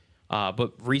won't.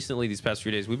 But recently, these past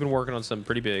few days, we've been working on something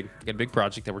pretty big. We got a big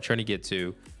project that we're trying to get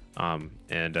to,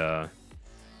 and I'm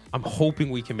hoping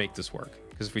we can make this work.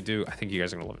 because if we do, I think you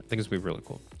guys are gonna love it. I think it's gonna be really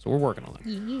cool. So we're working on that.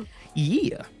 Yeah.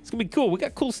 Yeah, it's gonna be cool. We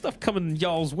got cool stuff coming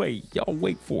y'all's way. Y'all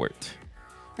wait for it.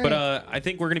 But I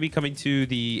think we're gonna be coming to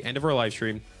the end of our live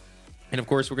stream, and of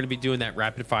course we're gonna be doing that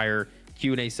rapid fire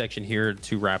Q&A section here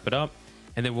to wrap it up,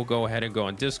 and then we'll go ahead and go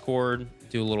on Discord,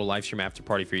 do a little live stream after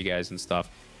party for you guys and stuff.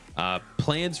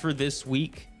 Plans for this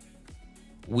week.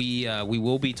 We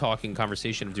will be talking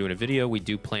conversation of doing a video. We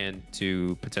do plan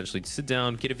to potentially sit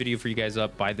down, get a video for you guys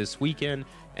up by this weekend,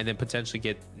 and then potentially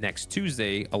get next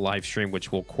Tuesday a live stream,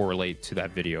 which will correlate to that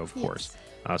video, of course.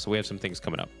 So we have some things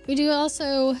coming up. We do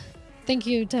also, thank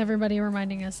you to everybody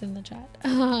reminding us in the chat.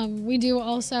 We do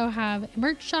also have a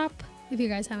merch shop. If you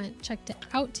guys haven't checked it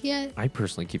out yet. I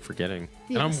personally keep forgetting.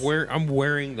 Yes. And I'm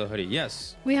wearing the hoodie.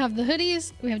 Yes. We have the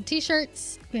hoodies, we have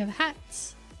t-shirts, we have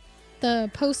hats.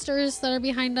 The posters that are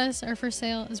behind us are for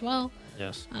sale as well.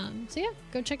 Yes. So yeah,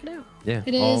 go check it out. Yeah.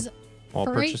 It is all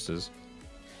Fright. purchases.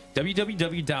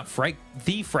 www.fright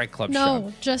the Fright Club No,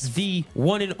 shop. just the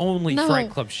one and only No,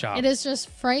 Fright Club shop. It is just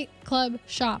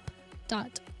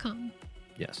frightclubshop.com.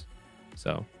 Yes.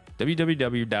 So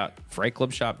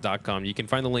www.frightclubshop.com. You can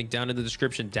find the link down in the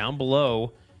description down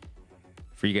below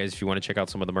for you guys if you want to check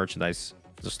out some of the merchandise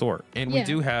for the store. And we Yeah.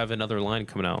 do have another line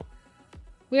coming out.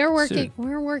 We are working. Soon.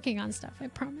 We're working on stuff. I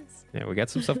promise. Yeah, we got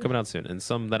some stuff coming out soon, and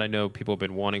some that I know people have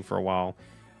been wanting for a while.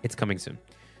 It's coming soon.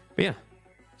 But yeah,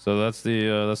 so that's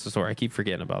the story. I keep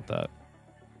forgetting about that.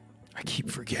 I keep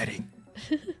forgetting.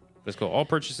 Let's go. All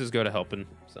purchases go to helping.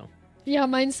 So Yeah,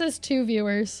 mine says 2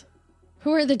 viewers.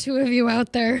 Who are the 2 of you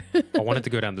out there? I want it to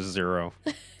go down to 0.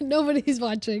 Nobody's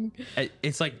watching.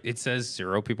 It's like it says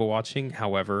 0 people watching.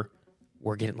 However,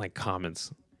 we're getting like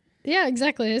comments. Yeah,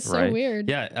 exactly. It's so weird.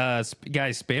 Yeah,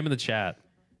 guys, spam in the chat.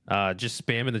 Just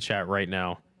spam in the chat right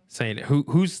now, saying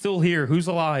who's still here, who's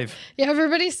alive. Yeah,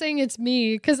 everybody's saying it's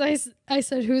me because I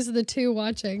said who's the 2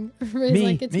 watching. Everybody's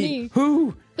like it's me.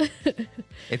 Who?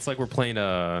 It's like we're playing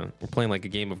like a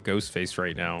game of Ghostface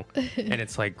right now, and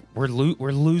it's like we're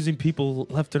losing people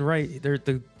left and right.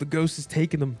 The ghost is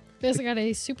taking them. We also got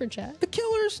a super chat. The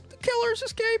killer's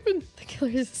escaping. The killer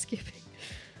is escaping.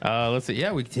 Let's see.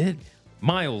 Yeah, we did.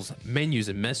 Miles, Menus,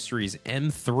 and Mysteries,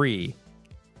 M3.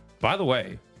 By the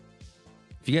way,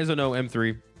 if you guys don't know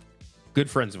M3, good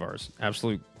friends of ours.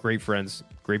 Absolute great friends,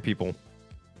 great people.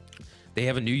 They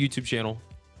have a new YouTube channel.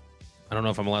 I don't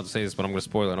know if I'm allowed to say this, but I'm going to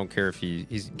spoil it. I don't care if he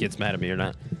gets mad at me or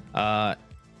not.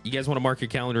 You guys want to mark your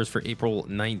calendars for April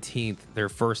 19th. Their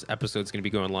first episode is going to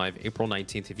be going live April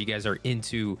 19th. If you guys are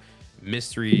into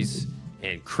mysteries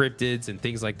and cryptids and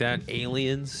things like that,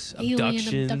 aliens,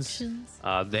 abductions.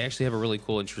 They actually have a really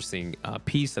cool, interesting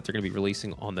piece that they're going to be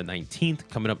releasing on the 19th,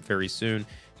 coming up very soon.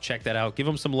 Check that out. Give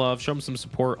them some love. Show them some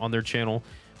support on their channel.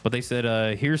 But they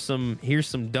said, here's some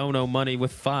dono money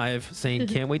with 5, saying,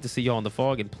 can't wait to see y'all in the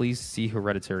fog, and please see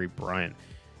Hereditary Brian.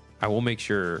 I will make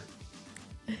sure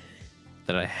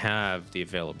that I have the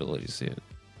availability to see it.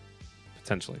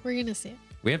 Potentially. We're going to see it.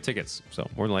 We have tickets, so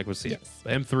more than likely we'll see it.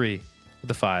 M3 with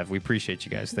the 5. We appreciate you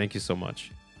guys. Thank you so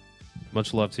much.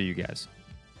 Much love to you guys.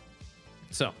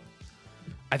 So,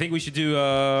 I think we should do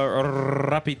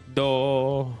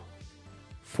Rapido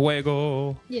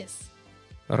Fuego. Yes.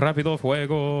 Rapido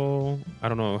Fuego. I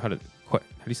don't know how do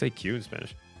you say Q in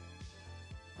Spanish?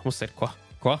 ¿Cómo se qua?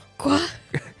 Qua? Qua?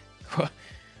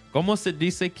 ¿Cómo se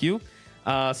dice Q?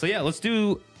 So yeah, let's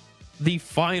do the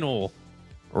final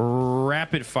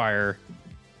rapid fire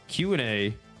Q&A.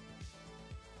 Let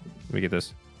me get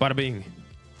this. Bada bing.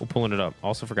 We're pulling it up.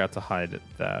 Also forgot to hide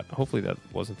that. Hopefully that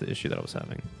wasn't the issue that I was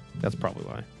having. That's probably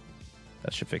why.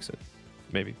 That should fix it.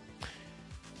 Maybe.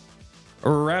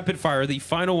 Rapid fire, the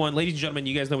final one. Ladies and gentlemen,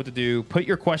 you guys know what to do. Put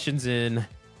your questions in.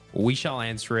 We shall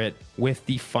answer it with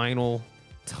the final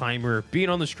timer being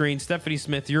on the screen. Stephanie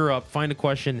Smith, you're up. Find a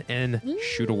question and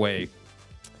shoot away.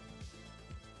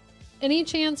 Any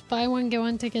chance buy one, get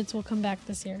one tickets will come back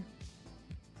this year?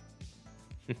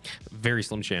 Very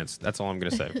slim chance. That's all I'm going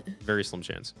to say. Very slim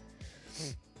chance.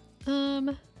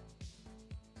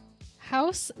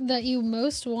 House that you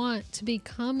most want to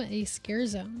become a scare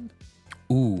zone.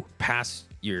 Ooh, past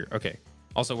year. Okay.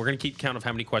 Also, we're going to keep count of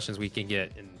how many questions we can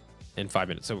get in 5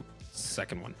 minutes. So,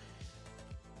 second one.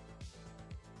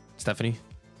 Stephanie?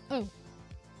 Oh,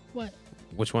 what?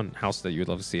 Which one house that you would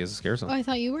love to see as a scare zone? Oh, I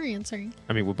thought you were answering.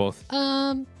 I mean, we both.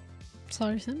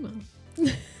 Slaughter Cinema.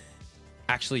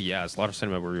 Actually, yeah, Slaughter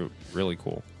Cinema were really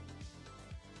cool.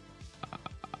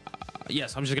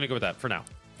 Yes, I'm just going to go with that for now.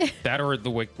 That or the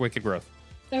Wicked Growth.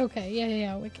 Okay,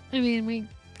 yeah. I mean, we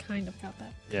kind of got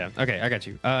that. Yeah, okay, I got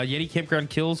you. Yeti Campground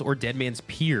Kills or Dead Man's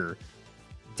Pier?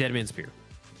 Dead Man's Pier.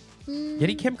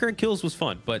 Yeti Campground Kills was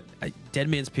fun, but Dead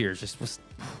Man's Pier was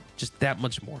just that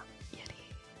much more.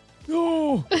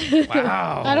 Oh,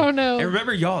 wow. I don't know. And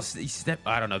remember, y'all,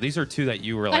 I don't know. These are two that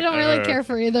you were like, I don't really care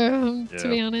for either of them, to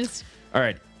be honest. All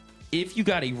right. If you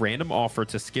got a random offer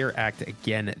to scare act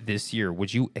again this year,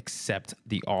 would you accept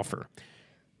the offer?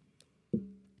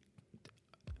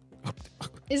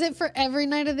 Is it for every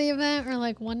night of the event or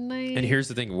like one night? And here's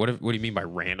the thing. What do you mean by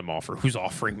random offer? Who's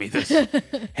offering me this?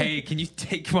 Hey, can you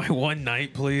take my one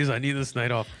night, please? I need this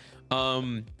night off.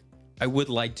 I would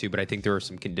like to, but I think there are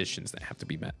some conditions that have to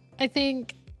be met. I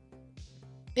think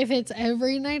if it's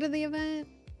every night of the event,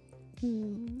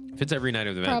 if it's every night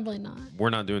of the event, probably not. We're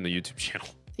not doing the YouTube channel.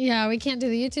 Yeah, we can't do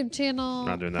the YouTube channel.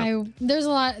 Not doing that.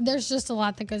 There's just a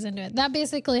lot that goes into it. That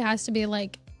basically has to be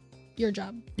like your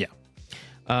job. Yeah.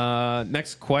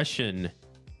 Next question.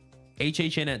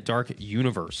 HHN at Dark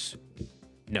Universe.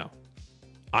 No.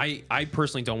 I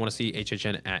personally don't want to see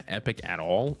HHN at Epic at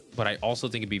all, but I also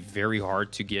think it'd be very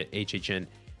hard to get HHN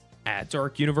at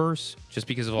Dark Universe just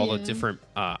because of all the different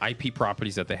IP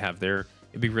properties that they have there.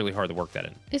 It'd be really hard to work that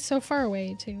in. It's so far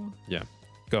away too. Yeah.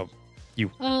 Go.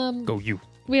 You. Go you.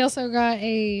 We also got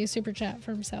a super chat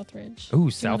from Southridge. Oh,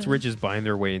 Southridge is buying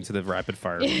their way into the rapid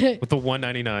fire with the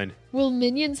 199. Will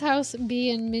Minion's house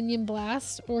be in Minion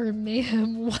Blast or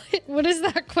Mayhem? What is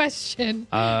that question?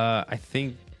 I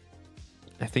think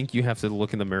you have to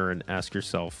look in the mirror and ask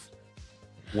yourself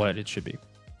what it should be.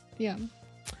 Yeah.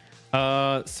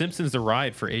 Simpsons the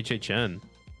ride for HHN.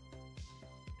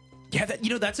 Yeah,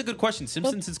 that's a good question.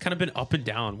 Simpsons has kind of been up and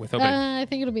down with opening. I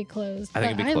think it'll be closed. I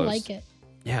think it'll be closed. I like it.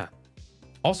 Yeah.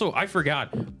 Also, I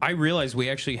forgot. I realized we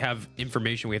actually have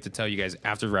information we have to tell you guys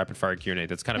after the rapid fire Q&A.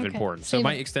 That's kind of important. So it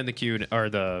might extend the Q or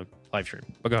the live stream.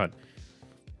 But go ahead.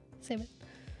 Save it.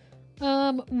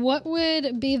 What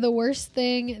would be the worst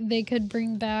thing they could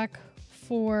bring back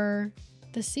for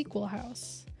the sequel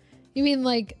house? You mean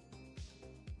like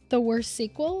the worst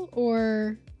sequel,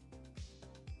 or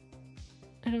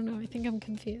I don't know. I think I'm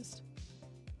confused.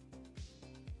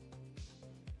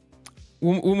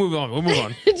 We'll move on. We'll move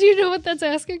on. Do you know what that's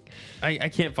asking? I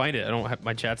can't find it. I don't have,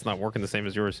 my chat's not working the same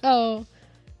as yours. Oh,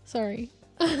 sorry.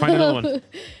 Find another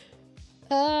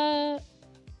one.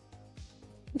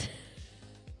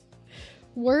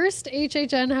 Worst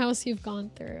HHN house you've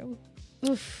gone through.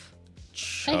 Oof.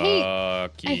 Chucky.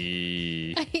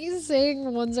 I hate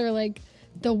saying ones are like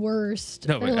the worst.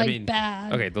 No, but or like I mean,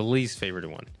 bad. Okay, the least favorite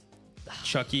one.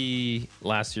 Chucky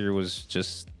last year was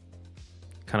just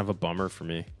kind of a bummer for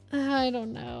me. I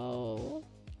don't know.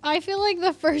 I feel like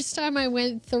the first time I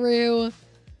went through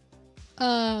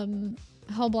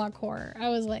Hellblock Horror, I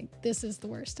was like, this is the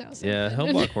worst house. Yeah,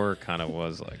 Hellblock Horror kind of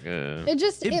was like,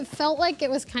 it felt like it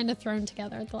was kind of thrown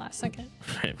together at the last second.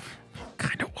 It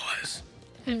kind of was.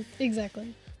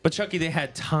 Exactly. But Chucky, they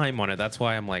had time on it. That's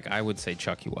why I'm like, I would say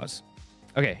Chucky was.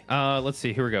 Okay, let's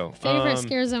see. Here we go. Favorite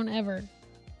scare zone ever?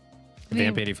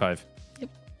 Vamp 85. Yep.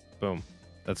 Boom.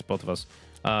 That's both of us.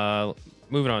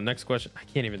 Moving on. Next question. I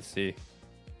can't even see.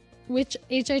 Which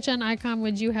HHN icon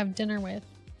would you have dinner with?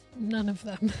 None of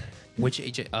them. Which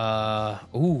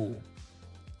ooh.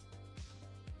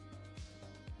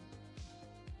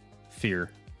 Fear.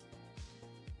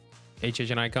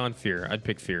 HHN icon, Fear. I'd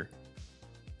pick Fear.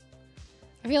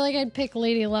 I feel like I'd pick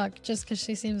Lady Luck just because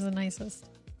she seems the nicest.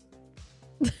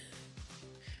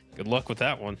 Good luck with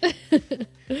that one.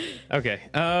 Okay.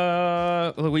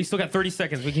 We still got 30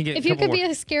 seconds. We can get. If you could be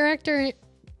a scare actor,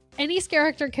 any scare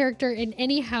actor character in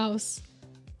any house,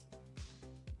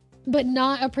 but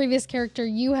not a previous character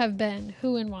you have been,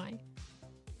 who and why?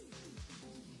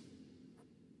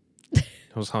 That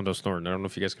was Hondo snoring. I don't know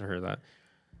if you guys can hear that.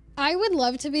 I would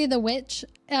love to be the witch.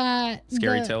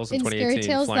 Scary Tales in 2018, Scary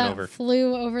Tales flying that over.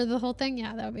 flew over the whole thing.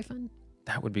 Yeah, that would be fun.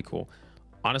 That would be cool.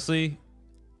 Honestly,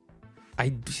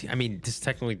 I mean, this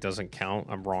technically doesn't count.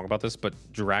 I'm wrong about this, but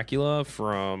Dracula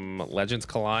from Legends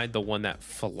Collide, the one that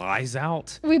flies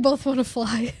out. We both want to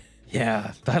fly.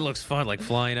 Yeah, that looks fun. Like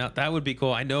flying out. That would be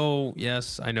cool. I know.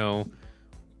 Yes, I know.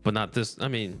 But not this. I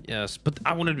mean, yes. But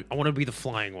I wanted to be the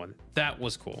flying one. That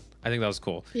was cool. I think that was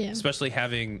cool. Yeah. Especially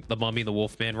having the mummy, the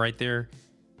Wolfman right there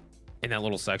in that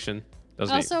little section. That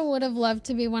was Also would have loved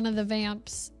to be one of the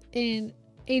vamps in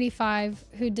 85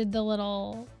 who did the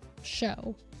little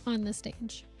show on the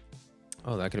stage.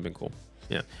 Oh, that could have been cool.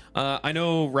 Yeah. I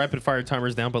know rapid fire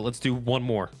timer's down, but let's do one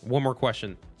more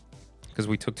question because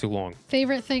we took too long.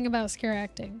 Favorite thing about scare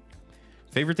acting?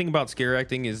 Favorite thing about scare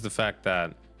acting is the fact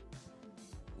that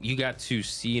you got to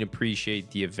see and appreciate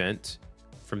the event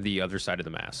from the other side of the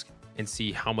mask and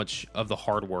see how much of the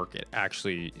hard work it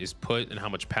actually is put and how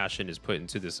much passion is put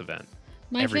into this event.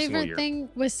 My favorite thing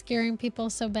was scaring people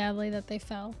so badly that they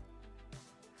fell.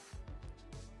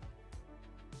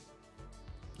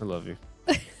 I love you.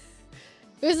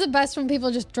 It was the best when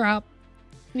people just drop,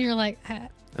 and you're like, ah.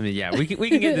 I mean, yeah, we can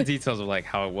get into details of like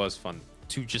how it was fun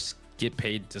to just get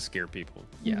paid to scare people.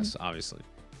 Yes, obviously,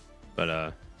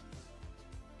 but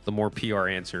the more PR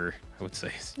answer, I would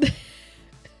say,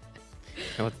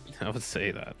 I would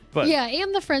say that. But yeah,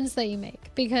 and the friends that you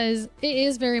make, because it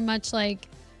is very much like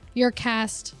your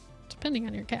cast, depending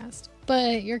on your cast,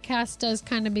 but your cast does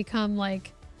kind of become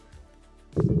like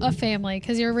a family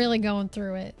because you're really going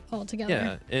through it all together.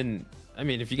 yeah, and I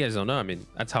mean, if you guys don't know, I mean,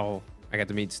 that's how I got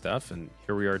to meet Steph, and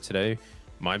here we are today.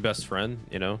 My best friend,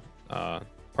 you know,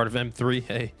 part of M3.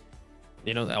 Hey,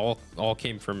 you know, all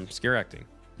came from scare acting.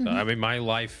 So, I mean, my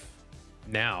life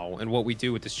now and what we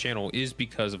do with this channel is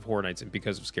because of Horror Nights and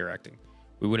because of scare acting.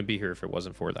 We wouldn't be here if it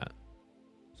wasn't for that.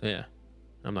 So yeah,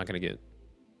 I'm not gonna get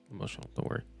emotional. Don't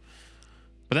worry.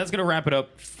 But that's gonna wrap it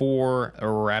up for a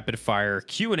rapid fire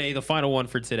Q&A, the final one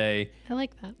for today. I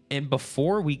like that. And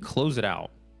before we close it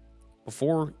out,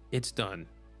 before it's done,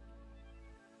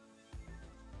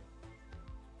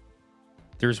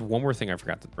 there's one more thing I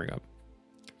forgot to bring up.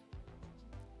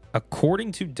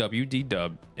 According to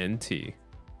WDWNT,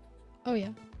 Oh yeah.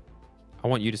 I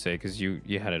want you to say because you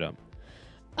had it up.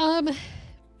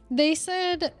 They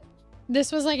said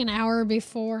this was like an hour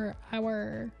before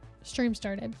our stream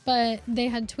started, but they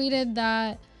had tweeted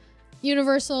that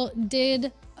Universal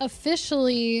did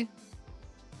officially,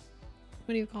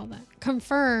 what do you call that?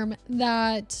 Confirm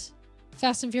that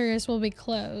Fast and Furious will be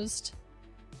closed.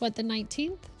 What, the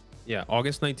 19th? Yeah,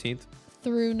 August 19th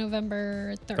Through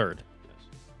November 3rd.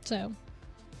 3rd.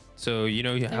 So you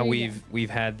know how we've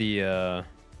had the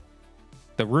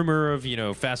rumor of, you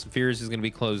know, Fast and Furious is going to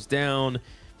be closed down.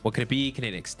 What could it be? Can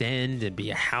it extend and be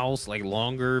a house like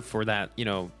longer for that, you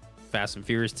know, Fast and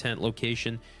Furious tent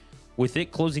location? With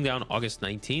it closing down August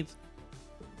 19th,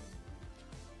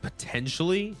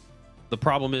 potentially. The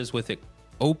problem is with it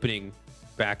opening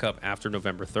back up after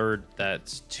November 3rd,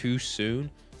 that's too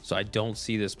soon. So I don't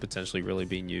see this potentially really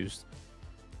being used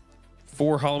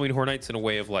for Halloween Horror Nights in a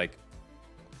way of like,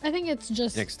 I think it's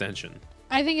just an extension.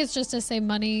 I think it's just to save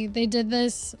money. They did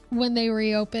this when they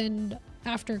reopened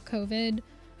after COVID,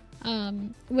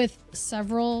 with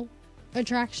several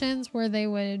attractions where they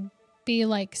would be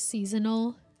like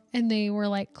seasonal and they were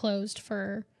like closed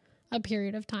for a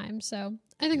period of time. So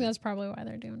I think that's probably why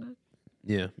they're doing it.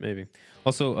 Yeah, maybe.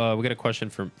 Also, we got a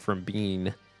question from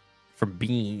Bean.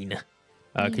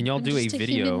 Can y'all do a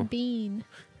video? Bean.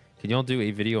 Can y'all do a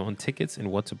video on tickets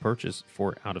and what to purchase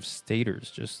for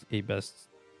out-of-staters? Just a best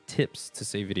tips to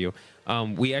save video.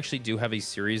 We actually do have a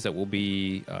series that will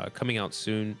be coming out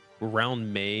soon.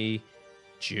 Around May,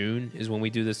 June is when we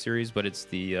do this series, but it's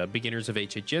the Beginners of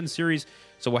HHN series.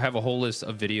 So we'll have a whole list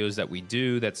of videos that we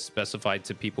do that's specified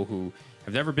to people who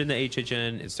have never been to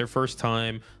HHN. It's their first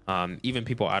time, even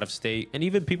people out of state, and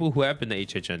even people who have been to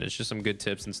HHN. It's just some good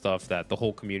tips and stuff that the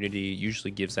whole community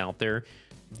usually gives out there.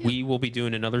 Yeah. We will be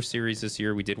doing another series this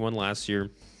year. We did one last year,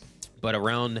 but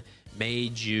around May,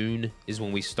 June is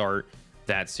when we start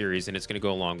that series, and it's going to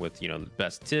go along with, you know, the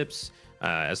best tips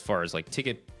as far as like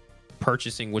ticket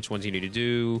purchasing, which ones you need to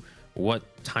do, what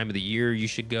time of the year you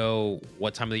should go,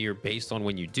 what time of the year based on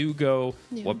when you do go,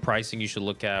 what pricing you should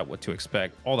look at, what to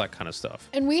expect, all that kind of stuff.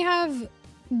 And we have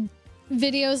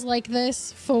videos like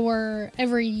this for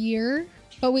every year,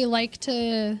 but we like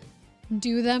to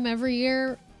do them every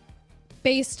year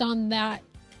based on that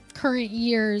current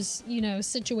year's, you know,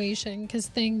 situation, because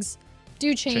things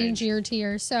do change year to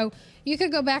year. So you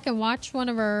could go back and watch one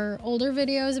of our older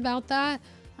videos about that,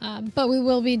 but we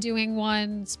will be doing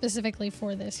one specifically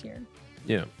for this year.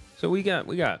 Yeah. So we got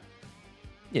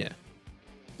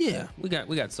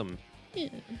some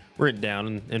written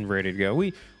down and ready to go.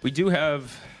 We do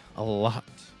have a lot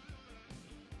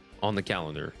on the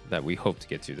calendar that we hope to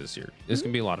get to this year. This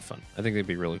can be a lot of fun. I think it'd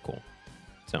be really cool.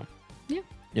 So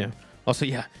yeah. Also,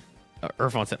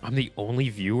 Irfan said, I'm the only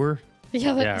viewer.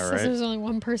 Yeah, right? There's only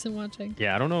one person watching.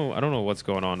 Yeah, I don't know what's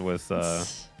going on with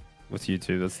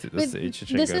YouTube. That's the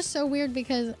HHN. This is so weird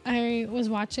because I was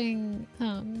watching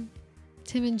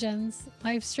Tim and Jen's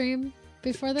live stream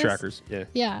before this. Trackers,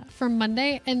 yeah, from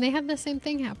Monday, and they had the same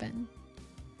thing happen,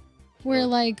 where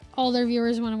like all their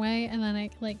viewers went away, and then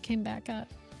it like came back up.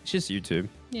 It's just YouTube.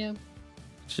 Yeah.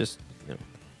 It's just, you know,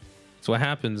 it's what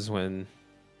happens when.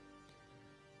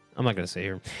 I'm not gonna say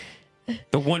here.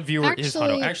 The one viewer is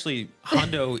Hondo. Actually,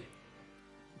 Hondo.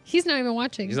 He's not even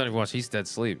watching. He's not even watching. He's dead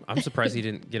asleep. I'm surprised he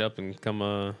didn't get up and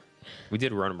come. We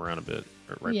did run him around a bit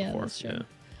right before. That's true.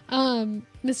 Yeah.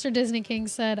 Mr. Disney King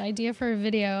said, idea for a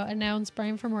video, announce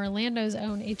Brian from Orlando's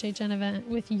own HHN event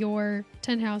with your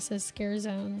 10 houses, scare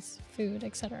zones, food,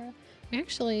 etc.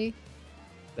 Actually,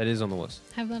 that is on the list.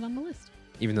 Have that on the list.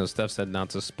 even though Steph said not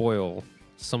to spoil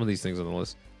some of these things on the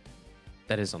list,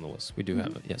 that is on the list. We do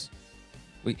have it. Yes.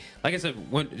 We, like I said,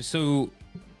 all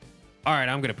right,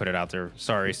 I'm gonna put it out there.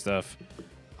 Sorry, Steph.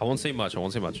 I won't say much.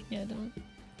 Yeah, don't.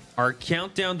 Our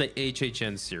countdown to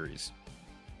HHN series.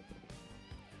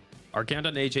 Our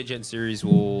countdown to HHN series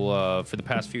will, for the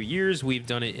past few years, we've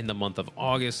done it in the month of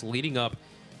August, leading up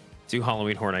to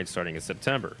Halloween Horror Nights starting in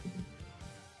September.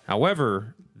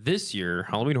 However, this year,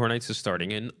 Halloween Horror Nights is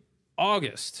starting in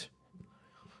August.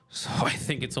 So I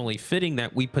think it's only fitting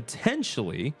that we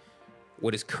potentially,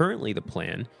 what is currently the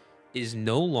plan, is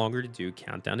no longer to do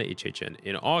Countdown to HHN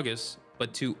in August,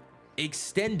 but to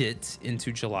extend it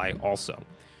into July also.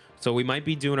 So we might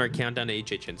be doing our Countdown to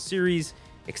HHN series,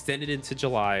 extend it into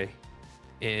July,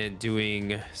 and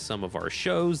doing some of our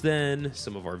shows then,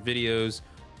 some of our videos,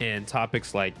 and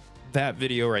topics like that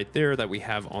video right there that we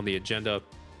have on the agenda.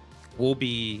 We'll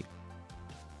be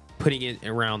putting it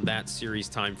around that series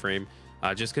time frame,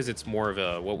 just because it's more of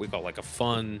a what we call like a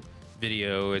fun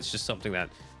video. It's just something that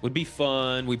would be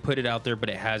fun. We put it out there, but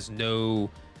it has no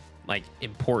like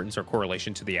importance or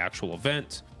correlation to the actual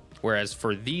event. Whereas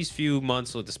for these few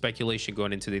months with the speculation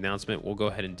going into the announcement, we'll go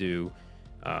ahead and do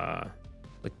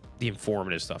like the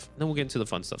informative stuff. And then we'll get into the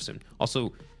fun stuff soon.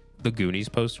 Also, the Goonies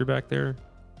poster back there,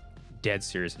 dead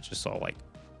serious. I just saw like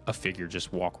a figure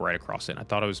just walk right across it. And I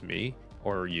thought it was me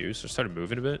or you, so I started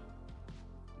moving a bit.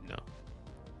 No.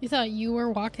 You thought you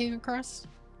were walking across?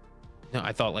 No,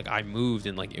 I thought like I moved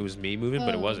and like it was me moving,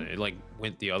 but it wasn't. It like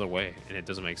went the other way, and it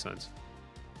doesn't make sense.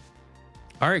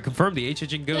 All right, confirmed. The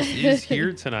HHN Ghost is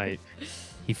here tonight.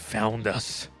 He found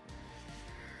us.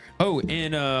 Oh,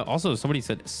 and also somebody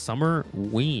said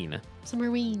Summerween.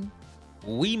 Summerween.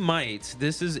 We might.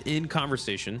 This is in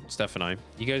conversation, Steph and I.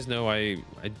 You guys know I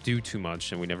do too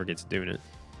much, and we never get to doing it.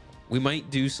 We might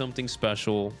do something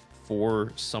special for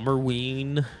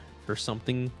Summerween or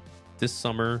something this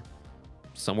summer,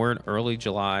 somewhere in early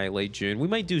July, late June. We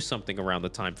might do something around the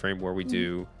time frame where we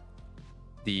do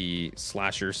the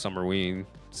slasher Summerween,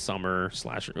 summer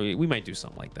slasher. We might do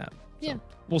something like that. Yeah. So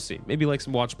we'll see. Maybe like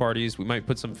some watch parties. We might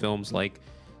put some films like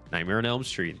Nightmare on Elm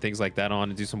Street and things like that on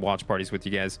and do some watch parties with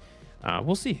you guys.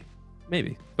 We'll see.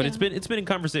 Maybe. But it's been in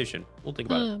conversation. We'll think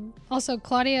about it. Also,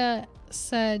 Claudia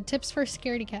said, tips for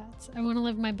scaredy cats. I want to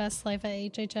live my best life at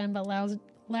HHN, but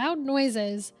loud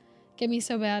noises get me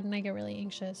so bad and I get really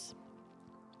anxious.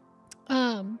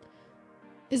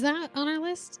 Is that on our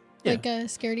list? Yeah. Like a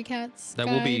scaredy cats That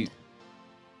guide? will be,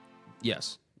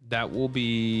 yes, that will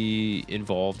be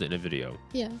involved in a video.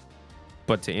 Yeah.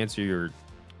 But to answer your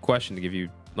question, to give you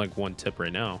like one tip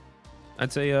right now,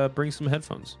 I'd say bring some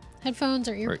headphones. Headphones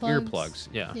or earplugs. Or earplugs,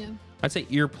 yeah. I'd say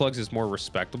earplugs is more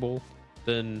respectable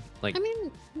than like. I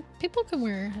mean, people can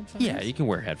wear headphones. Yeah, you can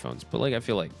wear headphones, but like I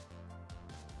feel like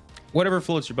whatever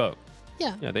floats your boat.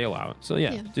 Yeah. Yeah, they allow it. So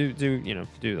yeah. do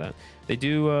that. They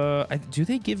do. Do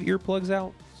they give earplugs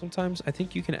out sometimes? I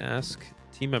think you can ask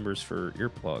team members for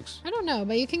earplugs. I don't know,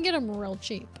 but you can get them real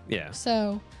cheap. Yeah.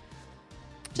 So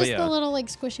just the little like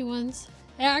squishy ones.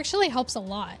 It actually helps a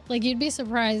lot. Like you'd be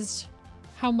surprised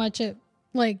how much it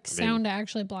sound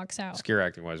actually blocks out. Scare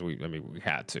acting wise, we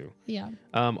had to. Yeah.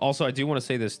 Also, I do want to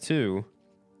say this too.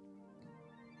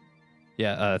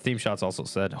 Yeah, Theme Shots also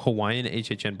said Hawaiian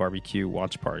HHN barbecue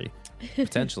watch party.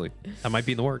 Potentially. That might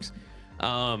be in the works.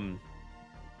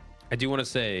 I do want to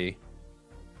say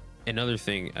another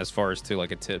thing as far as to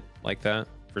like a tip like that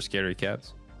for scary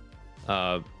cats.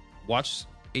 Watch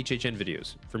HHN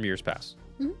videos from years past.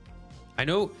 Mm-hmm. I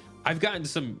know I've gotten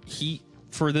some heat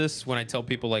for this when I tell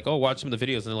people like, oh, watch some of the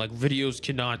videos. And they're like, videos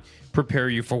cannot prepare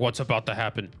you for what's about to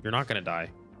happen. You're not going to die.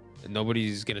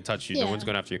 Nobody's going to touch you. Yeah. No one's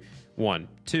going after you. 1,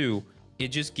 2, it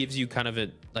just gives you kind of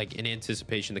an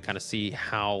anticipation to kind of see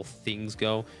how things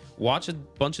go. Watch a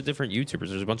bunch of different YouTubers.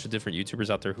 There's a bunch of different YouTubers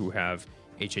out there who have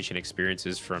HHN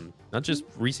experiences from not just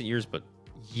recent years, but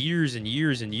years and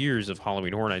years and years of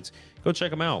Halloween Horror Nights. Go check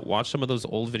them out. Watch some of those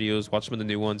old videos. Watch some of the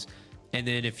new ones. And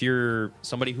then if you're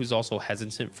somebody who's also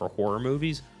hesitant for horror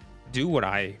movies, do what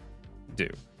I do.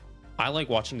 I like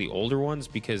watching the older ones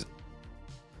because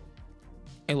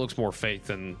it looks more fake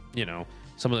than,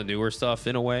 some of the newer stuff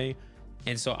in a way.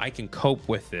 And so I can cope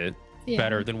with it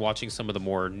better than watching some of the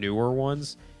more newer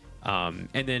ones. And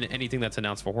then anything that's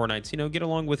announced for Horror Nights, get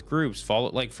along with groups.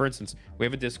 Follow, like, for instance, we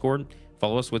have a Discord.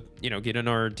 Follow us with, get in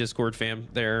our Discord fam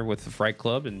there with the Fright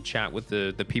Club and chat with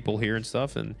the people here and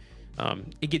stuff. And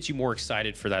it gets you more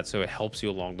excited for that, so it helps you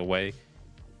along the way.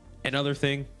 Another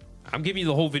thing, I'm giving you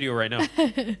the whole video right now.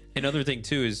 Another thing,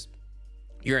 too, is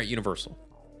you're at Universal,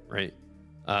 right?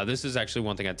 This is actually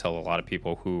one thing I tell a lot of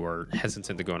people who are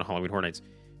hesitant to go on Halloween Horror Nights.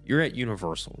 You're at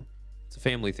Universal. It's a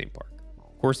family theme park.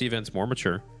 Of course, the event's more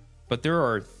mature, but there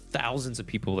are thousands of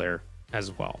people there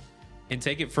as well. And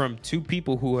take it from two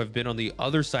people who have been on the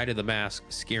other side of the mask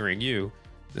scaring you.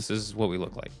 This is what we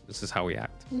look like. This is how we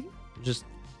act. Just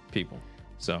people.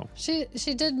 So she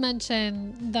did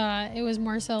mention that it was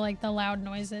more so like the loud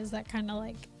noises that kind of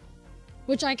like,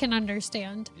 which I can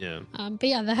understand. yeah. But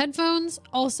yeah, the headphones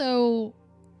also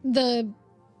the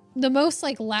most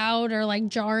like loud or like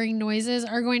jarring noises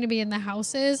are going to be in the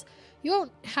houses. You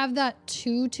won't have that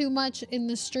too much in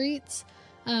the streets.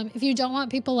 If you don't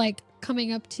want people like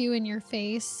coming up to you in your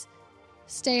face,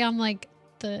 stay on like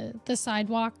the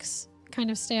sidewalks,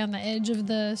 kind of stay on the edge of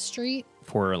the street.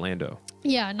 For Orlando.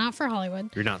 Yeah, not for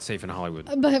Hollywood. You're not safe in Hollywood.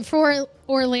 But for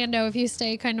Orlando, if you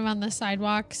stay kind of on the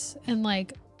sidewalks and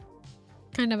like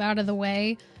kind of out of the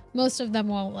way, most of them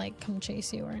won't like come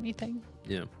chase you or anything.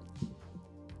 Yeah.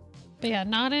 But yeah,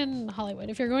 not in Hollywood.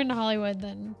 If you're going to Hollywood,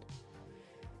 then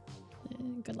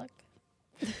good luck.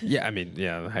 Yeah, I mean,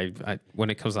 yeah. I when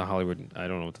it comes to Hollywood, I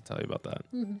don't know what to tell you about that.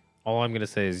 All I'm gonna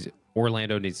say is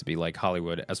Orlando needs to be like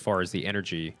Hollywood as far as the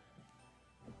energy.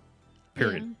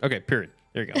 Period. Yeah. Okay. Period.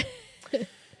 There you go.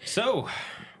 So,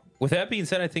 with that being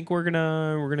said, I think we're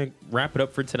gonna wrap it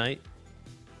up for tonight.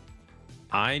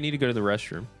 I need to go to the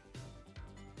restroom,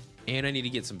 and I need to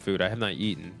get some food. I have not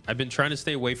eaten. I've been trying to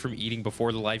stay away from eating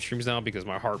before the live streams now because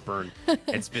my heartburn.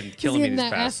 It's been killing me He's these getting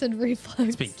that past. acid reflux.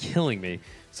 It's been killing me.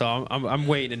 So I'm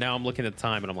waiting, and now I'm looking at the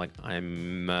time, and I'm like,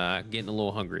 I'm getting a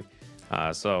little hungry.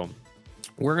 So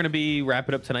we're gonna be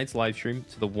wrapping up tonight's live stream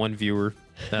to the one viewer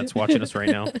that's watching us right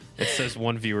now. It says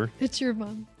one viewer. It's your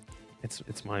mom.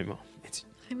 It's my mom. It's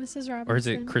Hi, Mrs. Robinson. or is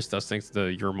it Chris Dustings,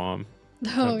 the your mom?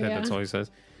 Oh, That- yeah. That's all he says.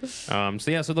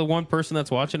 So the one person that's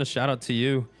watching, a shout out to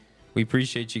you. We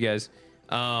appreciate you guys.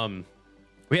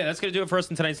 But yeah, that's gonna do it for us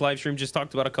in tonight's live stream. Just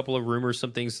talked about a couple of rumors,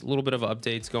 some things, a little bit of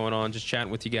updates going on. Just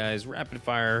chatting with you guys, rapid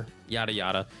fire, yada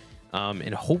yada,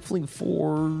 and hopefully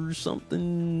for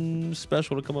something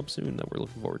special to come up soon that we're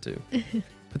looking forward to.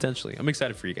 Potentially, I'm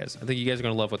excited for you guys. I think you guys are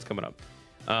gonna love what's coming up.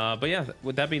 But yeah,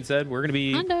 with that being said, we're gonna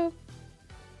be. Hondo.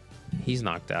 He's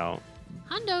knocked out.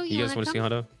 Hondo, You guys want to see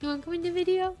Hondo? You want to come in the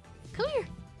video? Come here.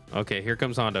 Okay, here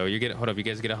comes Hondo. Hold up, you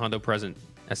guys get a Hondo present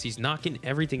as he's knocking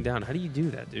everything down. How do you do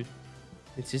that, dude?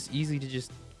 It's just easy to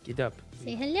just get up.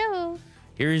 Say hello.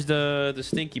 Here's the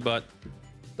stinky butt,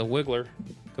 the wiggler.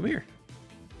 Come here.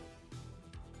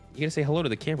 You gotta say hello to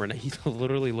the camera. Now he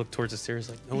literally looked towards the stairs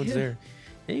like no one's there.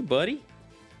 Hey, buddy.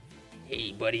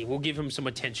 Hey, buddy. We'll give him some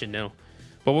attention now.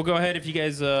 But we'll go ahead if you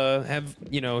guys have,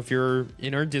 if you're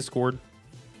in our Discord,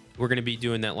 we're gonna be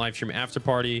doing that live stream after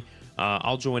party.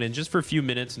 I'll join in just for a few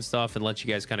minutes and stuff and let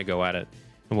you guys kind of go at it,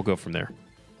 and we'll go from there.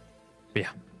 But yeah,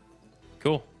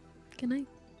 cool. Good night.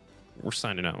 We're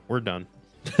signing out. We're done.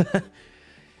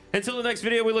 Until the next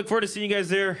video, we look forward to seeing you guys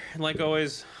there. And like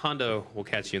always, Hondo will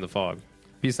catch you in the fog.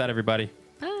 Peace out, everybody.